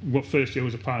what first year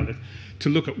was a pilot, to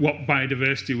look at what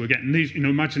biodiversity we're getting. These,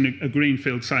 imagine a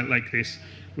greenfield site like this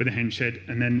with a hen shed,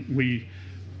 and then we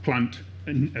plant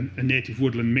a native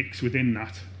woodland mix within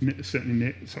that,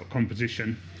 certainly sort of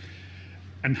composition.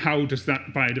 And how does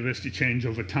that biodiversity change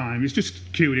over time? It's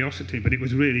just curiosity, but it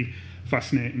was a really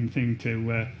fascinating thing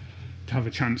to have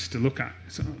a chance to look at.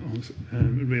 So, a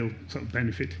real sort of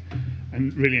benefit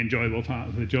and really enjoyable part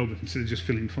of the job instead of just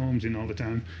filling forms in all the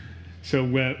time. So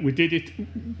we did it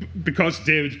because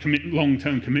David's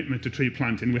long-term commitment to tree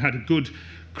planting. We had a good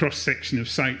cross-section of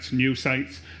sites, new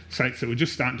sites that were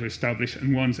just starting to establish,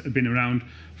 and ones that had been around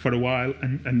for a while,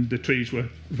 and the trees were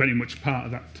very much part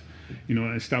of that, an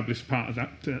established part of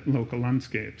that local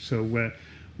landscape. So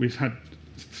we've had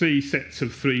 3 sets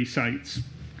of 3 sites.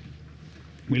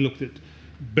 We looked at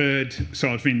bird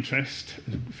sort of interest.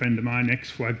 A friend of mine,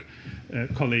 ex-FWAG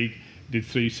colleague, did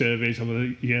 3 surveys over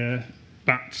the year.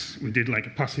 Bats, we did like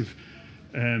a passive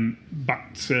bat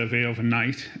survey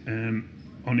overnight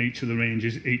on each of the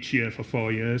ranges each year for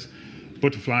 4 years.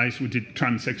 Butterflies, we did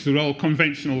transects. They're all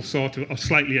conventional sort of or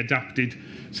slightly adapted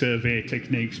survey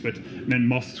techniques, but then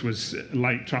moths was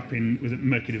light trapping with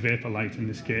mercury vapour light in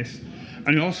this case.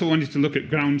 And we also wanted to look at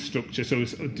ground structure, so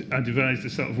I devised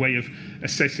a sort of way of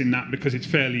assessing that because it's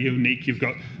fairly unique. You've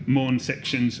got mown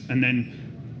sections and then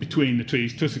between the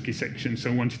trees tussocky sections,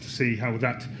 so I wanted to see how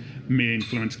that may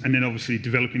influence, and then obviously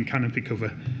developing canopy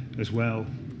cover as well.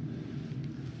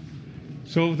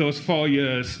 So over those 4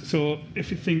 years, so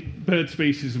if you think bird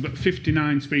species, about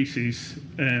 59 species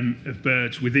of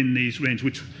birds within these range,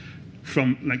 which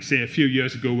from, like say, a few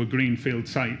years ago were greenfield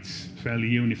sites, fairly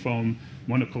uniform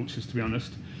monocultures to be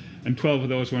honest, and 12 of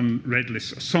those were on red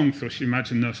list. Song thrush,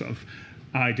 imagine the sort of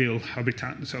ideal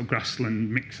habitat, sort of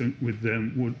grassland mixed with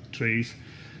wood trees.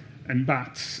 And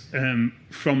bats,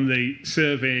 from the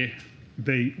survey,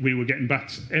 we were getting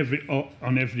bats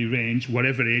on every range,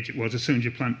 whatever age it was. As soon as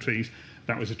you plant trees,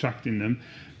 that was attracting them.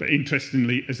 But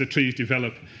interestingly, as the trees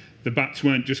develop, the bats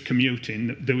weren't just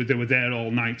commuting, they were there all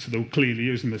night, so they were clearly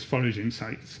using them as foraging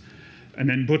sites. And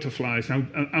then butterflies. Now,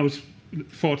 I was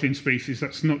 14 species,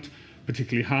 that's not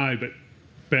particularly high, but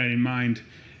bear in mind,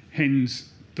 hens,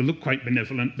 they look quite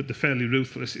benevolent, but they're fairly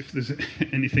ruthless if there's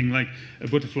anything like a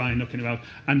butterfly knocking about.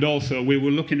 And also, we were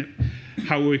looking at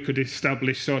how we could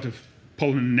establish sort of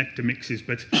pollen and nectar mixes,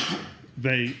 but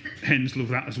hens love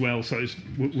that as well, so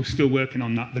we're still working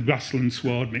on that. The grassland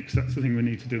sward mix, that's the thing we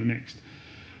need to do next.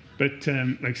 But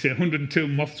like I say, 102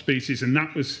 moth species, and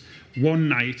that was one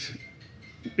night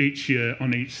each year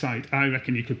on each site. I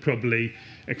reckon you could probably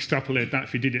extrapolate that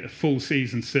if you did it a full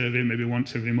season survey, maybe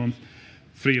once every month,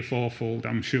 3 or 4-fold,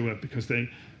 I'm sure, because there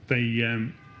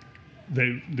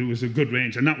was a good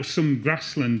range, and that was some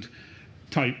grassland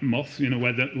type moth,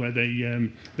 where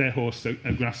their hosts are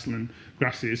grassland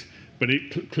grasses, but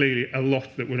clearly a lot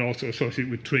that were also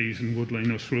associated with trees and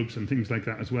woodland, shrubs and things like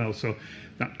that as well. So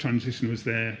that transition was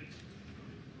there,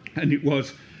 and it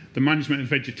was the management of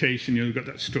vegetation. You've got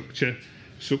that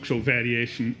structural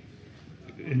variation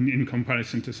in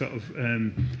comparison to sort of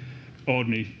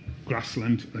ordinary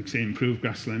grassland, like say improved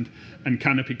grassland, and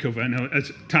canopy cover. Now,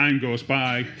 as time goes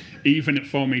by, even at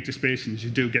 4 metre spacings, you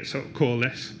do get sort of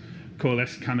coalesce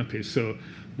canopies. So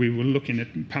we were looking at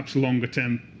perhaps longer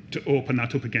term to open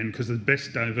that up again, because the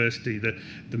best diversity,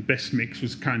 the best mix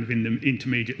was kind of in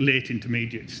the late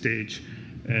intermediate stage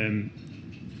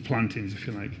plantings, if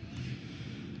you like.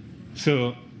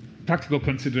 So practical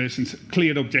considerations,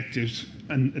 clear objectives,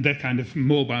 and they're kind of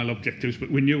mobile objectives,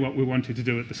 but we knew what we wanted to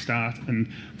do at the start,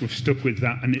 and we've stuck with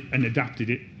that and adapted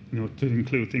it, to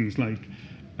include things like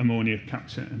ammonia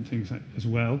capture and things like as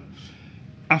well.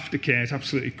 Aftercare is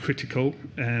absolutely critical.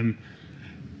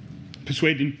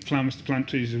 Persuading farmers to plant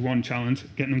trees is one challenge.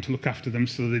 Getting them to look after them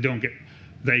so they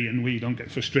and we don't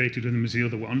get frustrated with them is the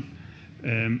other one.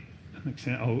 like I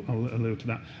say, I'll allude to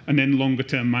that. And then longer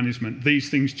term management. These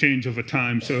things change over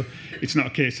time, so it's not a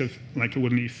case of like a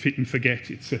wouldn't fit and forget.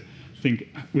 It's a thing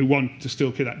we want to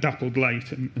still keep that dappled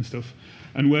light and stuff.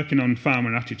 And working on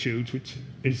farmer attitudes, which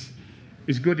is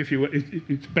good if you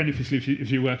it's beneficial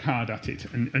if you work hard at it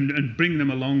and bring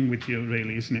them along with you,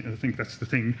 really, isn't it? I think that's the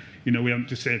thing. You know, we haven't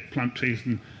just said plant trees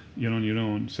and you're on your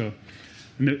own. So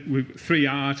with 3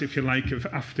 R's, if you like, of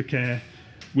aftercare.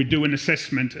 We do an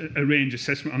assessment, a range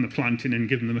assessment on the planting, and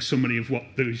give them a summary of what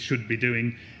they should be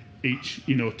doing each,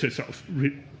 you know, to sort of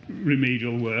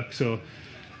remedial work. So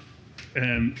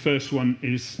first one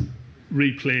is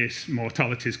replace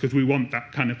mortalities, because we want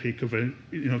that canopy cover,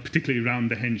 you know, particularly around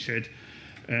the hen shed.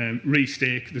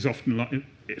 Restake, there's often a lot,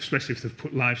 especially if they've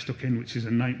put livestock in, which is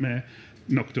a nightmare,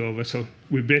 knocked over. So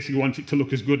we basically want it to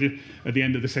look as good at the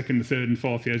end of the 2nd, the 3rd and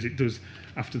 4th year as it does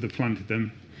after they've planted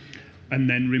them. And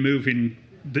then removing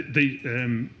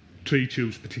the tree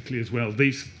tubes particularly as well.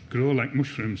 These grow like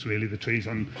mushrooms, really, the trees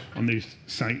on these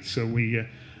sites. So we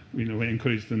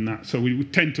encourage them that. So we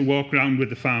tend to walk around with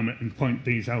the farmer and point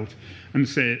these out and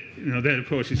say, you know, their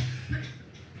approach is,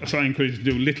 so I encourage them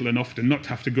to do little and often, not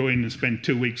have to go in and spend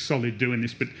 2 weeks solid doing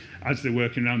this, but as they're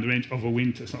working around the range over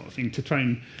winter sort of thing, to try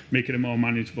and make it a more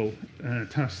manageable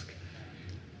task.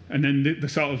 And then the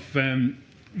sort of,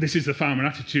 this is the farmer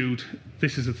attitude,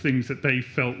 this is the things that they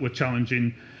felt were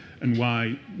challenging and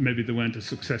why maybe they weren't as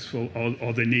successful,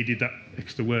 or they needed that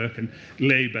extra work and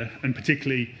labour, and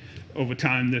particularly over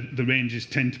time the ranges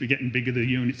tend to be getting bigger, the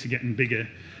units are getting bigger,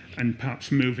 and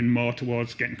perhaps moving more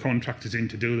towards getting contractors in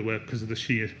to do the work because of the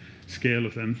sheer scale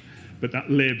of them. But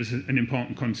that labour is an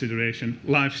important consideration.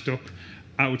 Livestock,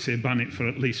 I would say ban it for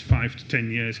at least 5 to 10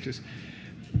 years, because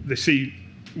they see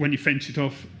when you fence it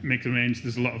off, make the range,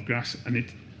 there's a lot of grass, and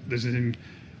there's an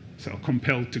sort of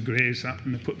compelled to graze that,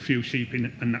 and they put a few sheep in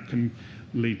it, and that can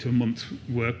lead to a month's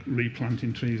work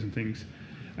replanting trees and things.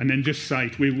 And then just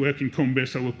site, we work in Cumbria,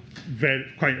 so we're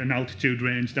quite an altitude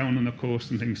range down on the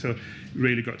coast and things, so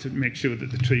really got to make sure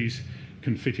that the trees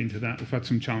can fit into that. We've had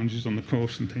some challenges on the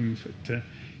coast and things, but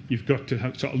you've got to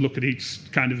sort of look at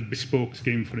each kind of bespoke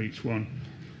scheme for each one.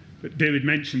 But David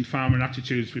mentioned farmer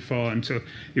attitudes before, and so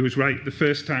he was right. The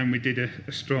first time we did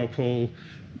a straw poll,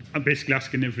 I'm basically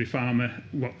asking every farmer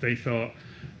what they thought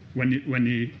when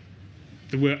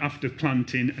they were after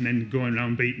planting and then going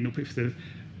around beating up if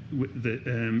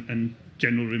and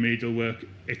general remedial work.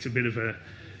 It's a bit of a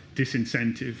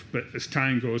disincentive, but as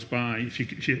time goes by, if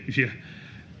you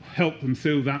help them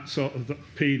through that sort of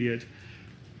period,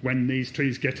 when these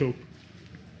trees get up,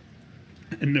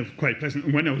 and they're quite pleasant.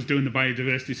 And when I was doing the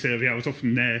biodiversity survey, I was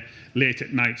often there late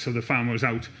at night, so the farmer was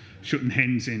out shooting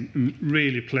hens in, and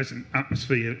really pleasant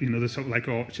atmosphere, you know, the sort of like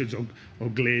orchards or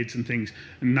glades and things.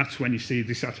 And that's when you see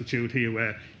this attitude here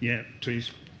where, yeah,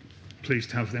 trees,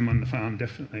 pleased to have them on the farm,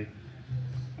 definitely.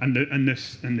 And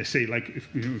they say, like,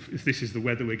 if this is the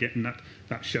weather we're getting,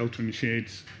 that shelter and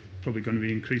shade's probably going to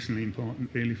be increasingly important,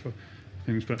 really, for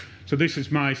things. But so this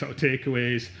is my sort of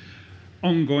takeaways.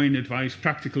 Ongoing advice,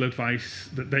 practical advice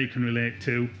that they can relate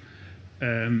to,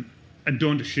 and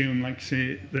don't assume, like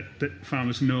say, that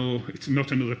farmers know it's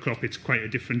not another crop, it's quite a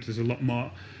different, there's a lot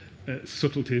more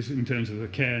subtleties in terms of the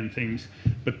care and things,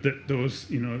 but that those,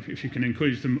 you know, if you can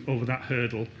encourage them over that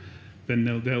hurdle, then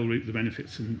they'll reap the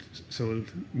benefits, and so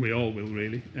we all will,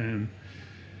 really. And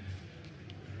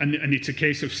it's a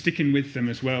case of sticking with them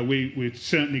as well. We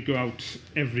certainly go out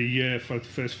every year for the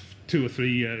first 2 or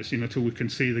 3 years, you know, till we can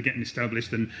see they're getting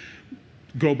established, and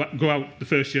go out the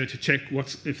first year to check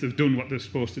if they've done what they're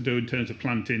supposed to do in terms of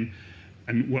planting,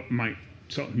 and what might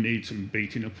sort of need some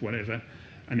beating up, whatever,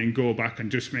 and then go back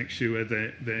and just make sure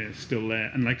they're still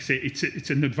there. And like I say, it's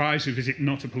an advisory visit,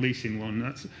 not a policing one.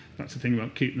 That's the thing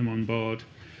about keeping them on board.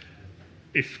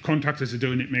 If contractors are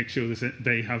doing it, make sure that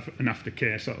they have an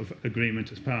aftercare sort of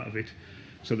agreement as part of it,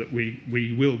 so that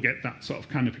we will get that sort of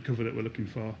canopy cover that we're looking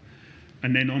for.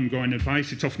 And then ongoing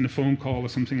advice, it's often a phone call or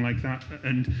something like that,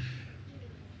 and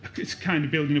it's kind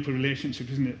of building up a relationship,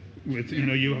 isn't it, with, you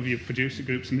know, you have your producer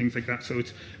groups and things like that, so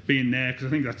it's being there, because I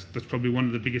think that's probably one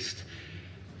of the biggest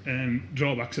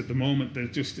drawbacks at the moment. There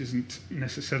just isn't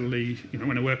necessarily, you know,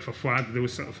 when I worked for FWAG, there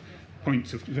was sort of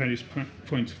various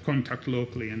points of contact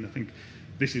locally, and I think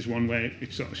this is one where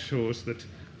it sort of shows that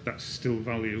that's still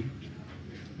value.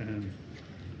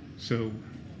 So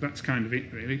that's kind of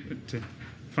it, really. But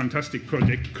fantastic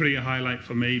project, career highlight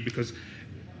for me, because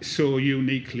it's so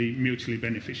uniquely mutually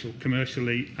beneficial,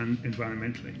 commercially and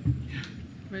environmentally.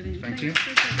 Brilliant. Thank you.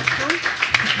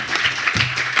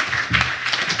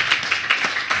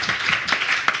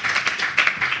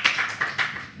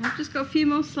 I've just just got a few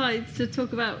more slides to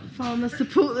talk about farmer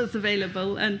support that's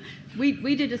available. And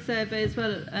we did a survey as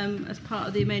well as part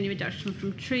of the Ammonia Reduction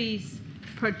from Trees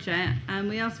project, and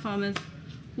we asked farmers,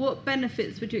 what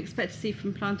benefits would you expect to see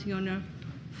from planting on your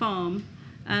farm?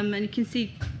 And you can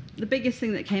see the biggest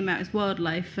thing that came out is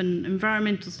wildlife and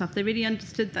environmental stuff. They really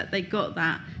understood that, they got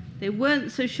that. They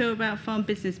weren't so sure about farm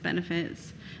business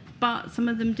benefits, but some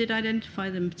of them did identify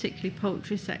them, particularly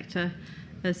poultry sector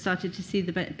has started to see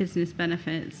the business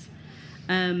benefits.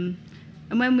 And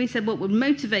when we said what would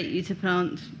motivate you to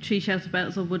plant tree shelter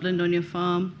belts or woodland on your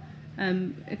farm,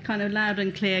 kind of loud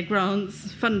and clear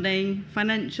grants, funding,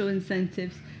 financial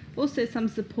incentives, also some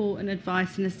support and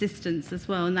advice and assistance as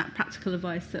well, and that practical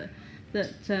advice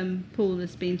that Paul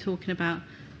has been talking about.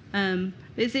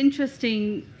 It's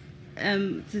interesting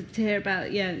to hear about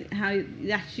how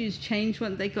the attitudes changed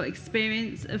once they got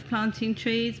experience of planting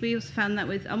trees. We also found that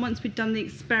and once we'd done the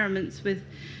experiments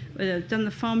done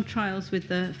the farm trials with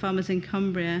the farmers in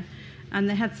Cumbria, and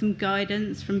they had some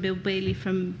guidance from Bill Bailey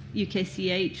from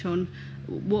UKCH on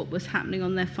what was happening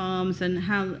on their farms and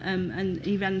how, and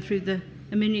he ran through the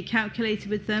ammonia calculator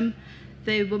with them.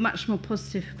 They were much more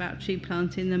positive about tree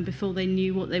planting than before they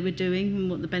knew what they were doing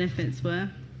and what the benefits were.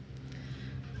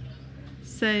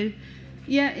 So,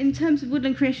 yeah, in terms of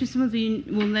woodland creation, some of you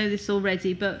will know this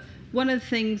already, but one of the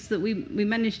things that we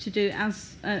managed to do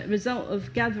as a result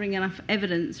of gathering enough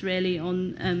evidence, really,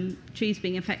 on trees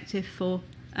being effective for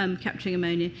capturing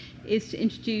ammonia, is to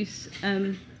introduce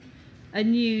a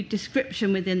new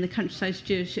description within the countryside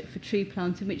stewardship for tree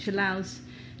planting, which allows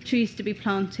trees to be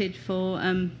planted for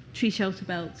tree shelter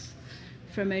belts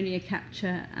for ammonia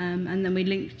capture, and then we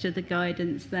link to the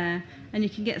guidance there, and you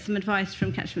can get some advice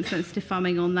from catchment sensitive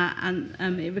farming on that, and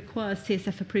it requires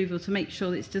CSF approval to make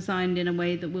sure that it's designed in a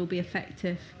way that will be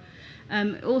effective.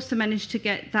 Also managed to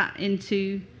get that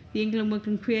into the England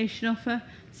Woodland Creation Offer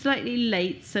slightly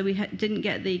late, so we didn't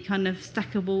get the kind of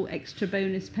stackable extra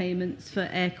bonus payments for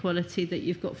air quality that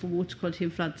you've got for water quality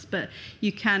and floods, but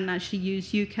you can actually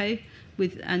use UK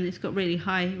and it's got really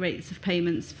high rates of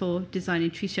payments for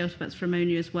designing tree shelter belts for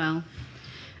ammonia as well.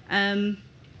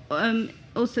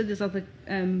 Also, there's other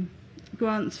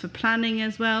grants for planning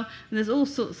as well, and there's all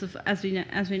sorts of, as we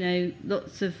know,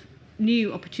 lots of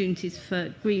new opportunities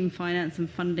for green finance and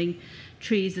funding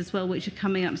trees as well, which are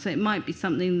coming up. So it might be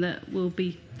something that will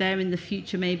be there in the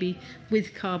future, maybe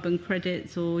with carbon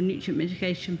credits or nutrient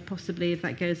mitigation, possibly, if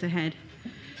that goes ahead,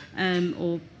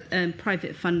 or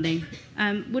private funding.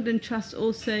 Woodland Trust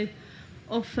also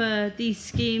offer these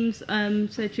schemes,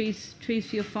 so trees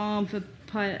for your farm, for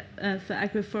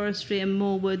agroforestry, and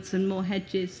more woods and more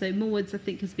hedges. So more woods, I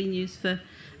think, has been used for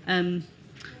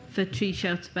tree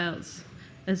shelter belts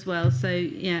as well. So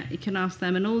yeah, you can ask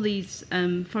them. And all these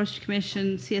Forestry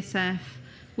Commission, CSF,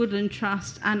 Woodland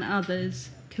Trust and others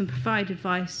can provide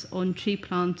advice on tree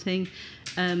planting,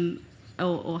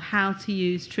 or how to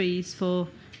use trees for,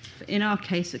 in our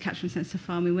case at catchment sensitive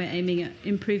farming, we're aiming at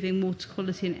improving water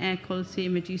quality and air quality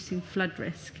and reducing flood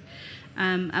risk.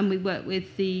 And we work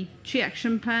with the Tree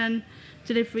Action Plan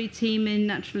delivery team in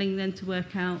Natural England to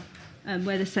work out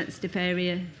where the sensitive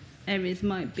areas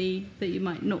might be that you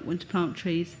might not want to plant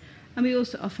trees. And we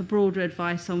also offer broader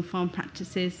advice on farm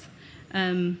practices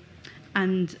and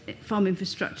farm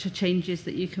infrastructure changes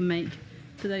that you can make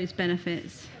for those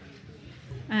benefits.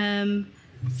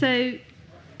 So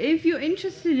if you're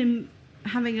interested in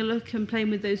having a look and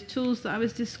playing with those tools that I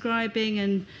was describing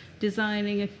and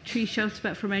designing a tree shelter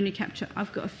belt for ammonia capture,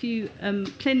 I've got a few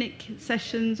clinic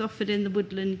sessions offered in the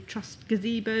Woodland Trust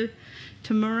gazebo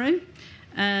tomorrow.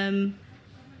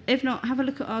 If not, have a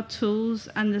look at our tools,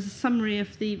 and there's a summary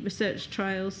of the research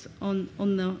trials on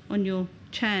your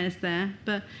chairs there.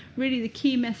 But really the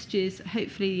key messages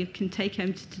hopefully you can take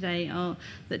home to today are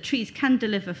that trees can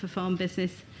deliver for farm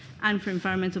business and for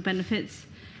environmental benefits.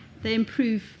 They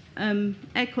improve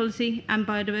air quality and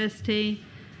biodiversity.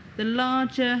 The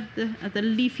larger, the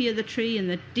leafier the tree and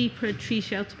the deeper a tree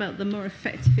shelter belt, the more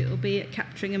effective it will be at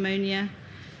capturing ammonia.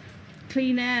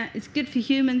 Clean air is good for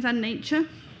humans and nature.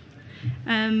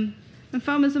 And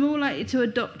farmers are more likely to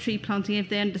adopt tree planting if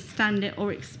they understand it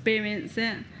or experience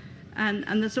it. And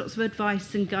there's lots of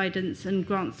advice and guidance and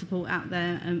grant support out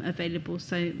there available,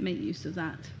 so make use of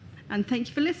that. And thank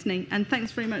you for listening, and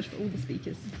thanks very much for all the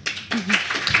speakers.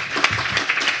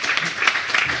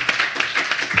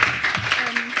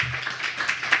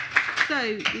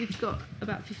 So we've got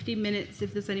about 15 minutes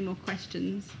if there's any more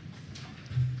questions.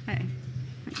 Okay,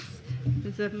 thanks.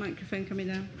 There's a microphone coming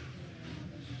down.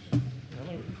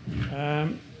 Hello.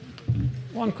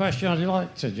 One question I'd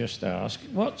like to just ask.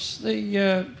 What's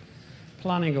the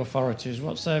planning authorities,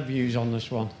 what's their views on this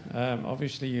one?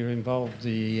 Obviously, you involved the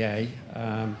EA,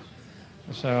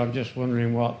 so I'm just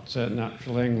wondering what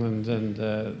Natural England and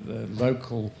the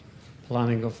local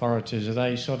planning authorities, are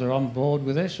they sort of on board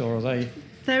with this, or are they?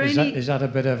 Is that a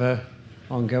bit of a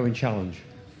ongoing challenge?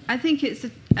 I think it's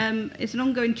an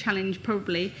ongoing challenge.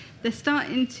 Probably they're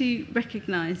starting to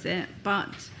recognise it,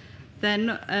 but they're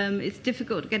not. It's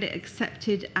difficult to get it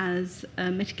accepted as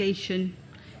mitigation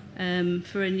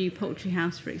for a new poultry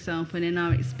house, for example, and in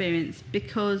our experience,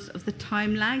 because of the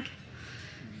time lag.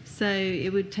 So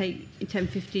it would take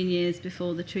 10-15 years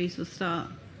before the trees will start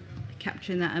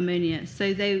capturing that ammonia.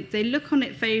 So they look on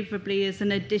it favourably as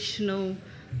an additional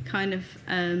kind of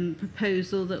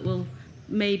proposal that will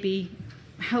maybe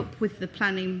help with the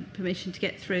planning permission to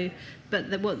get through,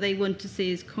 but what they want to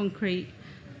see is concrete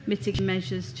mitigating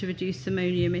measures to reduce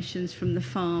ammonia emissions from the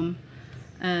farm.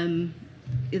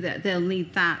 They'll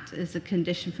need that as a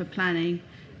condition for planning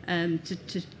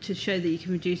to show that you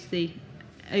can reduce the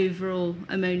overall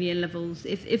ammonia levels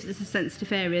if there's a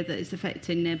sensitive area that is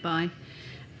affected nearby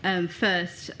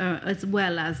first, as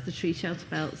well as the tree shelter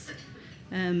belts.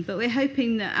 But we're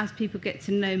hoping that as people get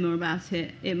to know more about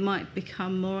it, it might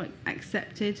become more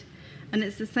accepted. And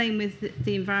it's the same with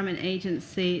the Environment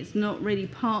Agency. It's not really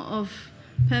part of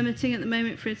permitting at the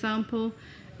moment, for example.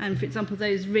 And for example,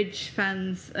 those ridge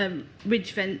vents and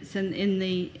in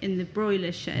the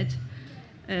broiler shed,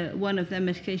 one of their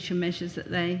mitigation measures that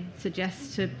they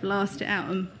suggest to blast it out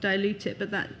and dilute it,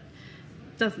 but that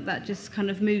just kind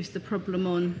of moves the problem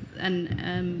on,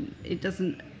 and it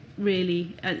doesn't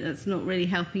really, that's not really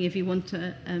helping if you want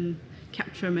to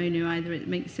capture ammonia either. It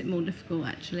makes it more difficult,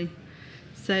 actually.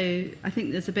 So I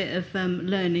think there's a bit of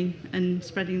learning and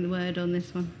spreading the word on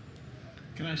this one.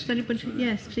 Can I say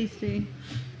yes, please do.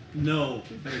 No,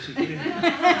 basically. They're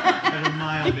a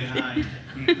mile behind.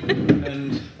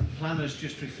 And planners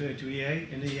just refer to EA,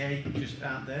 and EA just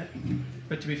aren't there.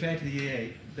 But to be fair to the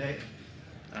EA, they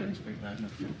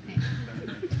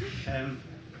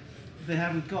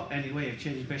haven't got any way of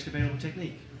changing best available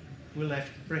technique. We're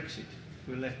left Brexit.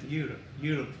 We're left Europe.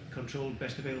 Europe controlled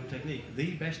best available technique.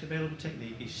 The best available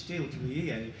technique is still from the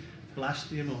EA, blast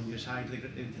the ammonia as high into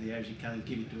the air as you can and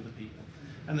give it to other people.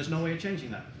 And there's no way of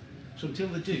changing that. So until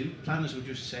they do, planners will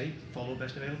just say, follow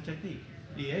best available technique.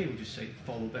 EA will just say,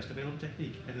 follow best available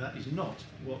technique. And that is not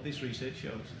what this research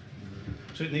shows.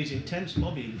 So it needs intense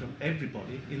lobbying from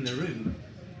everybody in the room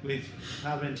with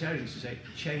parliamentarians to say,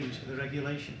 change the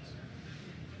regulations.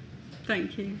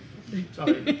 Thank you.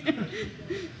 Sorry.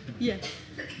 Yes.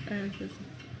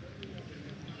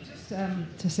 Just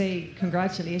to say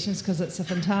congratulations, because it's a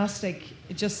fantastic,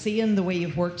 just seeing the way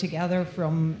you've worked together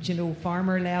from,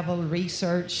 farmer level,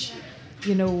 research,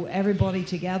 everybody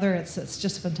together. It's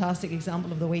just a fantastic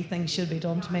example of the way things should be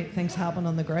done to make things happen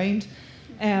on the ground.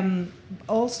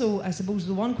 Also, I suppose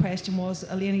the one question was,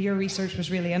 Elena, your research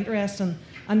was really interesting.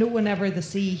 I know whenever the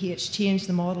CEH changed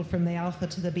the model from the alpha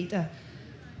to the beta,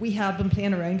 we had been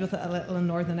playing around with it a little in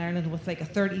Northern Ireland with like a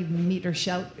 30-metre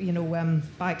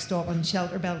backstop and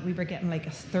shelter belt. We were getting like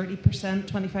a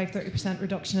 25-30%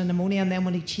 reduction in ammonia, and then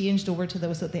when he changed over to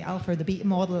the alpha or the beta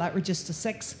model, that reduced to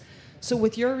 6. So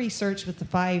with your research with the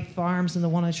 5 farms and the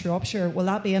one in Shropshire, will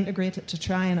that be integrated to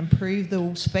try and improve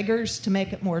those figures to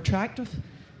make it more attractive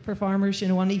for farmers,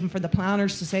 and even for the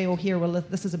planners to say,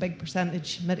 this is a big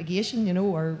percentage mitigation,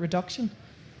 or reduction?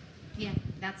 Yeah,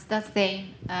 that's the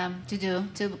aim to do,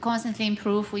 to constantly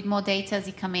improve with more data as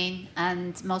it come in,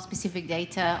 and more specific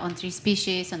data on tree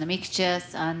species, on the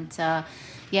mixtures, and to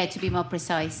be more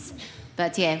precise.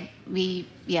 But we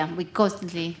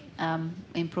constantly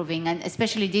improving, and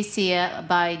especially this year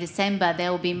by December there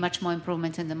will be much more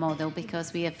improvement in the model,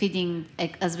 because we are feeding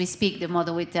as we speak the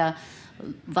model with a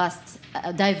vast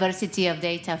diversity of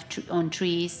data on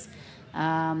trees.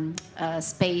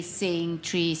 Spacing,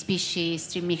 tree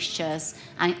species, tree mixtures,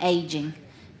 and aging,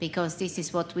 because this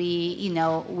is what we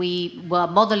were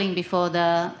modeling before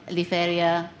the leaf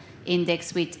area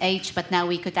index with age, but now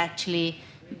we could actually,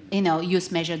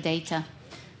 use measured data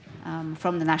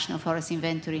from the National Forest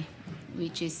Inventory,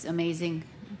 which is amazing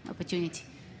opportunity.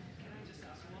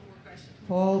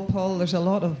 Paul, there's a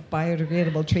lot of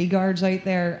biodegradable tree guards out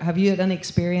there. Have you had any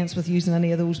experience with using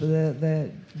any of those with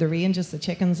the ranges, the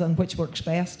chickens, and which works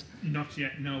best? Not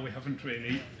yet, no, we haven't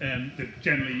really. They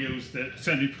generally use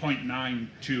certainly 0.9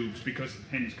 tubes, because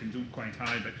hens can do quite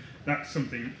high, but that's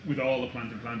something with all the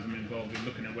planting plans I'm involved in,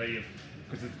 looking away of,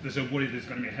 because there's a worry there's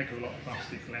going to be a heck of a lot of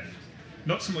plastic left.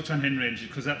 Not so much on hen ranges,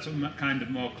 because that's kind of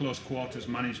more close quarters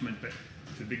management, but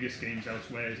the bigger schemes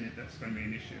elsewhere, isn't it? That's going to be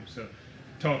an issue. So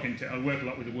I work a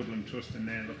lot with the Woodland Trust, and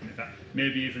they're looking at that.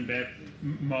 Maybe even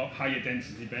more higher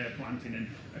density bare planting and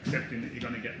accepting that you're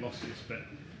going to get losses, but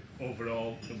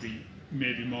overall they'll be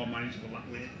maybe more manageable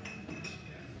that way.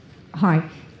 Hi.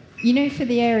 You know, for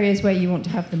the areas where you want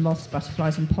to have the moths,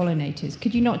 butterflies and pollinators,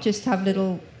 could you not just have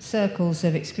little circles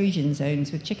of exclusion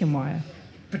zones with chicken wire?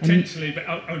 Potentially, but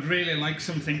I would really like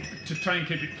something to try and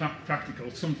keep it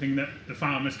practical, something that the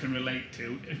farmers can relate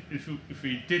to. If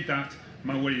we did that,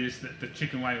 my worry is that the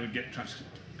chicken wire would get trashed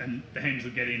and the hens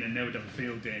would get in and they would have a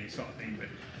field day sort of thing. But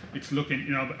it's looking,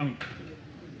 you know, I'm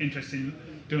interested in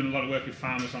doing a lot of work with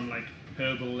farmers on like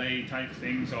herbal lay type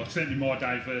things, or certainly more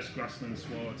diverse grassland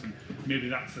swards, and maybe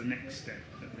that's the next step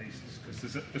at least,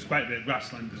 because there's quite a bit of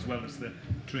grassland as well as the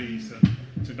trees, so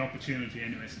it's an opportunity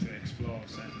anyways to explore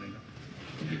certainly.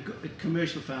 At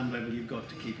commercial farm level, you've got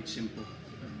to keep it simple.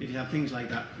 If you have things like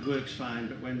that, it works fine,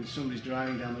 but when somebody's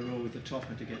driving down the road with a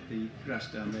topper to get the grass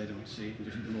down there, don't see it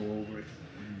and just blow over it.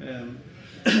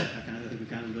 I think we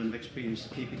can learn experience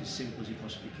to keep it as simple as you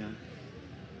possibly can.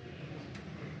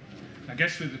 I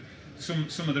guess with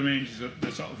some of the ranges,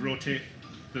 they're sort of rotated,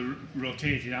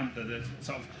 aren't they? They're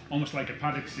sort of almost like a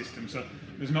paddock system. So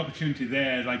there's an opportunity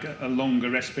there, like a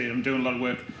longer rest period. I'm doing a lot of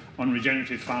work on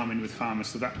regenerative farming with farmers,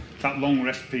 so that long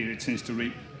rest period seems to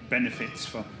reap benefits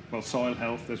for, well, soil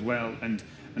health as well and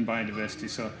biodiversity.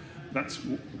 So that's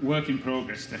work in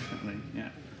progress, definitely. Yeah.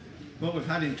 What we've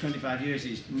had in 25 years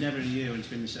is never a year when it's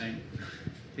been the same.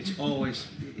 It's always,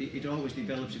 it always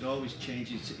develops, it always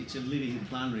changes. It's a living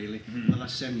plan, really. The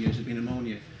last 7 years have been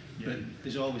ammonia, but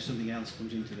there's always something else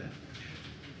comes into there.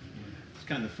 It's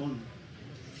kind of fun.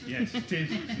 Yes, it is.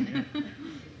 Yeah.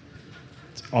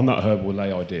 On that herbal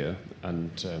lay idea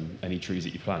and any trees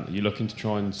that you plant, are you looking to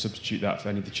try and substitute that for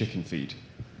any of the chicken feed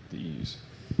that you use?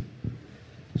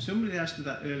 Somebody asked me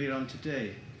that earlier on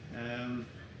today.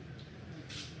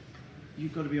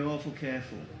 You've got to be awful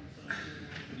careful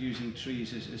using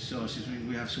trees as sources.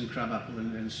 We have some crabapple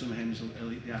and some hens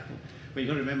will eat the apple. What you've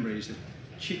got to remember is that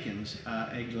chickens are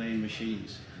egg-laying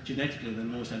machines. Genetically, they're the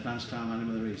most advanced farm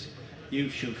animal there is. You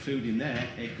shove food in there,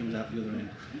 egg comes out the other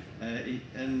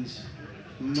end.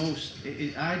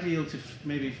 It's ideal to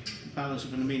maybe balance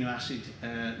up an amino acid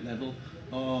level,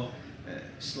 or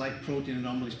slight protein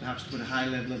anomalies, perhaps to put a high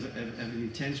level of an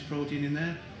intense protein in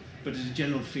there. But as a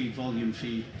general feed, volume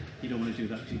feed, you don't want to do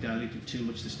that because you dilute it too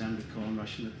much the standard corn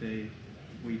ration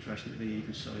wheat ration that they eat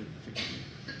and soy.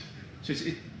 So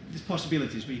there's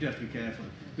possibilities, but you do have to be careful.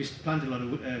 We plant a lot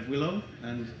of willow,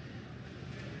 and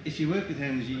if you work with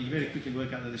hens, you very quickly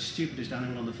work out they're the stupidest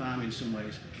animal on the farm in some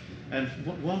ways. And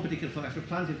one particular flock, after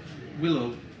planted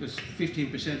willow, was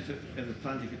 15% of the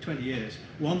planting for 20 years.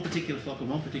 One particular flock on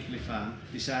one particular farm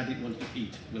decided it wanted to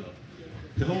eat willow.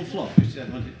 The whole flock decided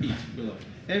it wanted to eat willow.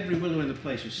 Every willow in the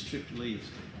place was stripped leaves.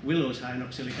 Willow is high in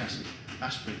oxalic acid,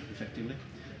 aspirin, effectively.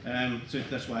 So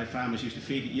that's why farmers used to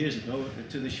feed it years ago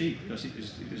to the sheep, because it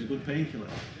was a good painkiller.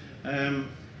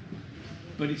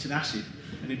 But it's an acid,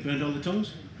 and it burned all the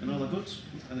tongues and all the guts,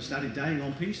 and they started dying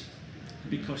on piece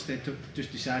because they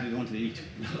just decided they wanted to eat.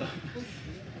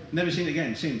 Never seen it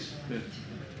again since,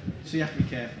 so you have to be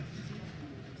careful.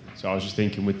 So I was just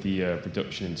thinking with the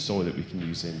reduction in soy that we can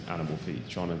use in animal feed,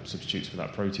 trying to substitute for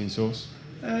that protein source.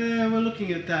 We're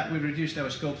looking at that. We've reduced our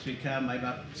scope 3 carbon by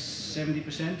about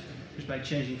 70% just by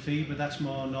changing feed, but that's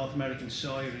more North American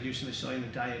soy, reducing the soy in the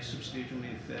diet, substituting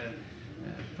with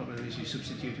probably as you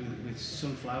substitute with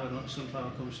sunflower. Not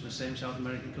sunflower comes from the same South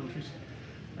American countries.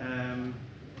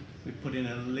 We put in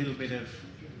a little bit of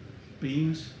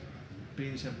beans.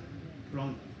 Beans have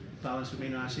wrong balance of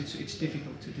amino acids. It's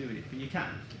difficult to do it, but you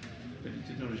can. But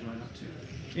there's no reason why not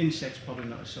to. Insects probably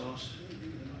not a source.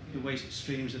 The waste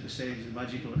streams that they say is a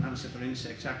magical answer for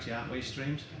insects actually aren't waste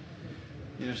streams.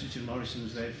 You know, such as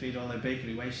Morrison's, they feed all their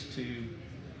bakery waste to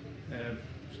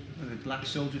the black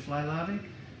soldier fly larvae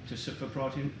for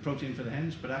protein for the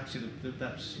hens, but actually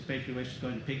that bakery waste was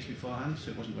going to pigs beforehand,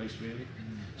 so it wasn't waste really.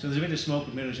 So there's a bit of smoke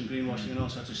and mirrors and greenwashing and all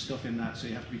sorts of stuff in that, so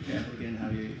you have to be careful again how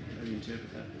you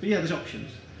interpret that. But yeah, there's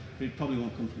options, but it probably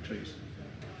won't come from trees.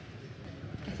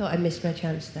 I thought I missed my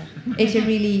chance there. It's a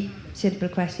really simple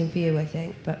question for you, I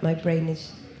think, but my brain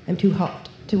is, I'm too hot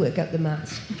to work out the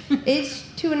maths. It's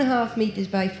 2.5 metres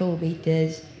by 4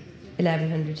 metres,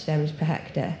 1,100 stems per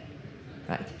hectare,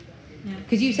 right?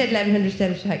 Because you said 1,100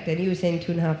 stems per hectare, and you were saying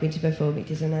 2.5 metres by 4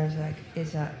 metres, and I was like,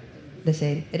 is that the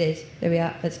same? It is. There we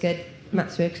are. That's good.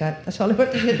 Maths works out. That's all I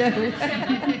wanted to know.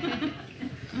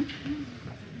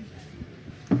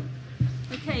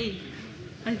 Okay.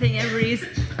 I think everybody's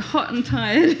hot and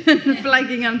tired and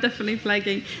flagging. I'm definitely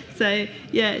flagging. So,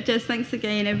 yeah, Jess, thanks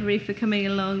again, everybody, for coming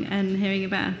along and hearing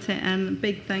about it. And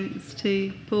big thanks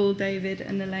to Paul, David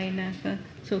and Elena for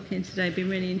talking today. It's been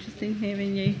really interesting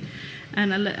hearing you.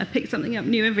 And I pick something up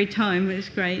new every time, which is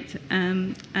great.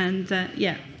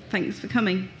 Yeah, thanks for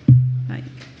coming. Bye.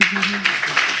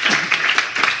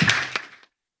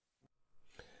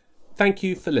 Thank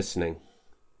you for listening.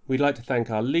 We'd like to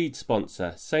thank our lead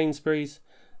sponsor, Sainsbury's,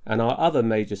 and our other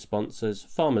major sponsors,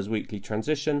 Farmers Weekly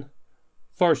Transition,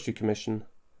 Forestry Commission,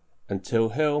 and Till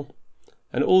Hill,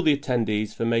 and all the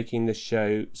attendees for making this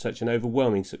show such an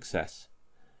overwhelming success.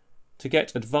 To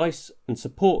get advice and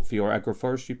support for your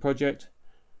agroforestry project,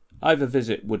 either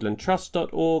visit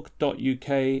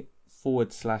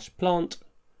woodlandtrust.org.uk/plant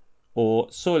or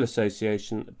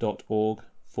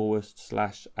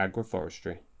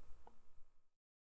soilassociation.org/agroforestry.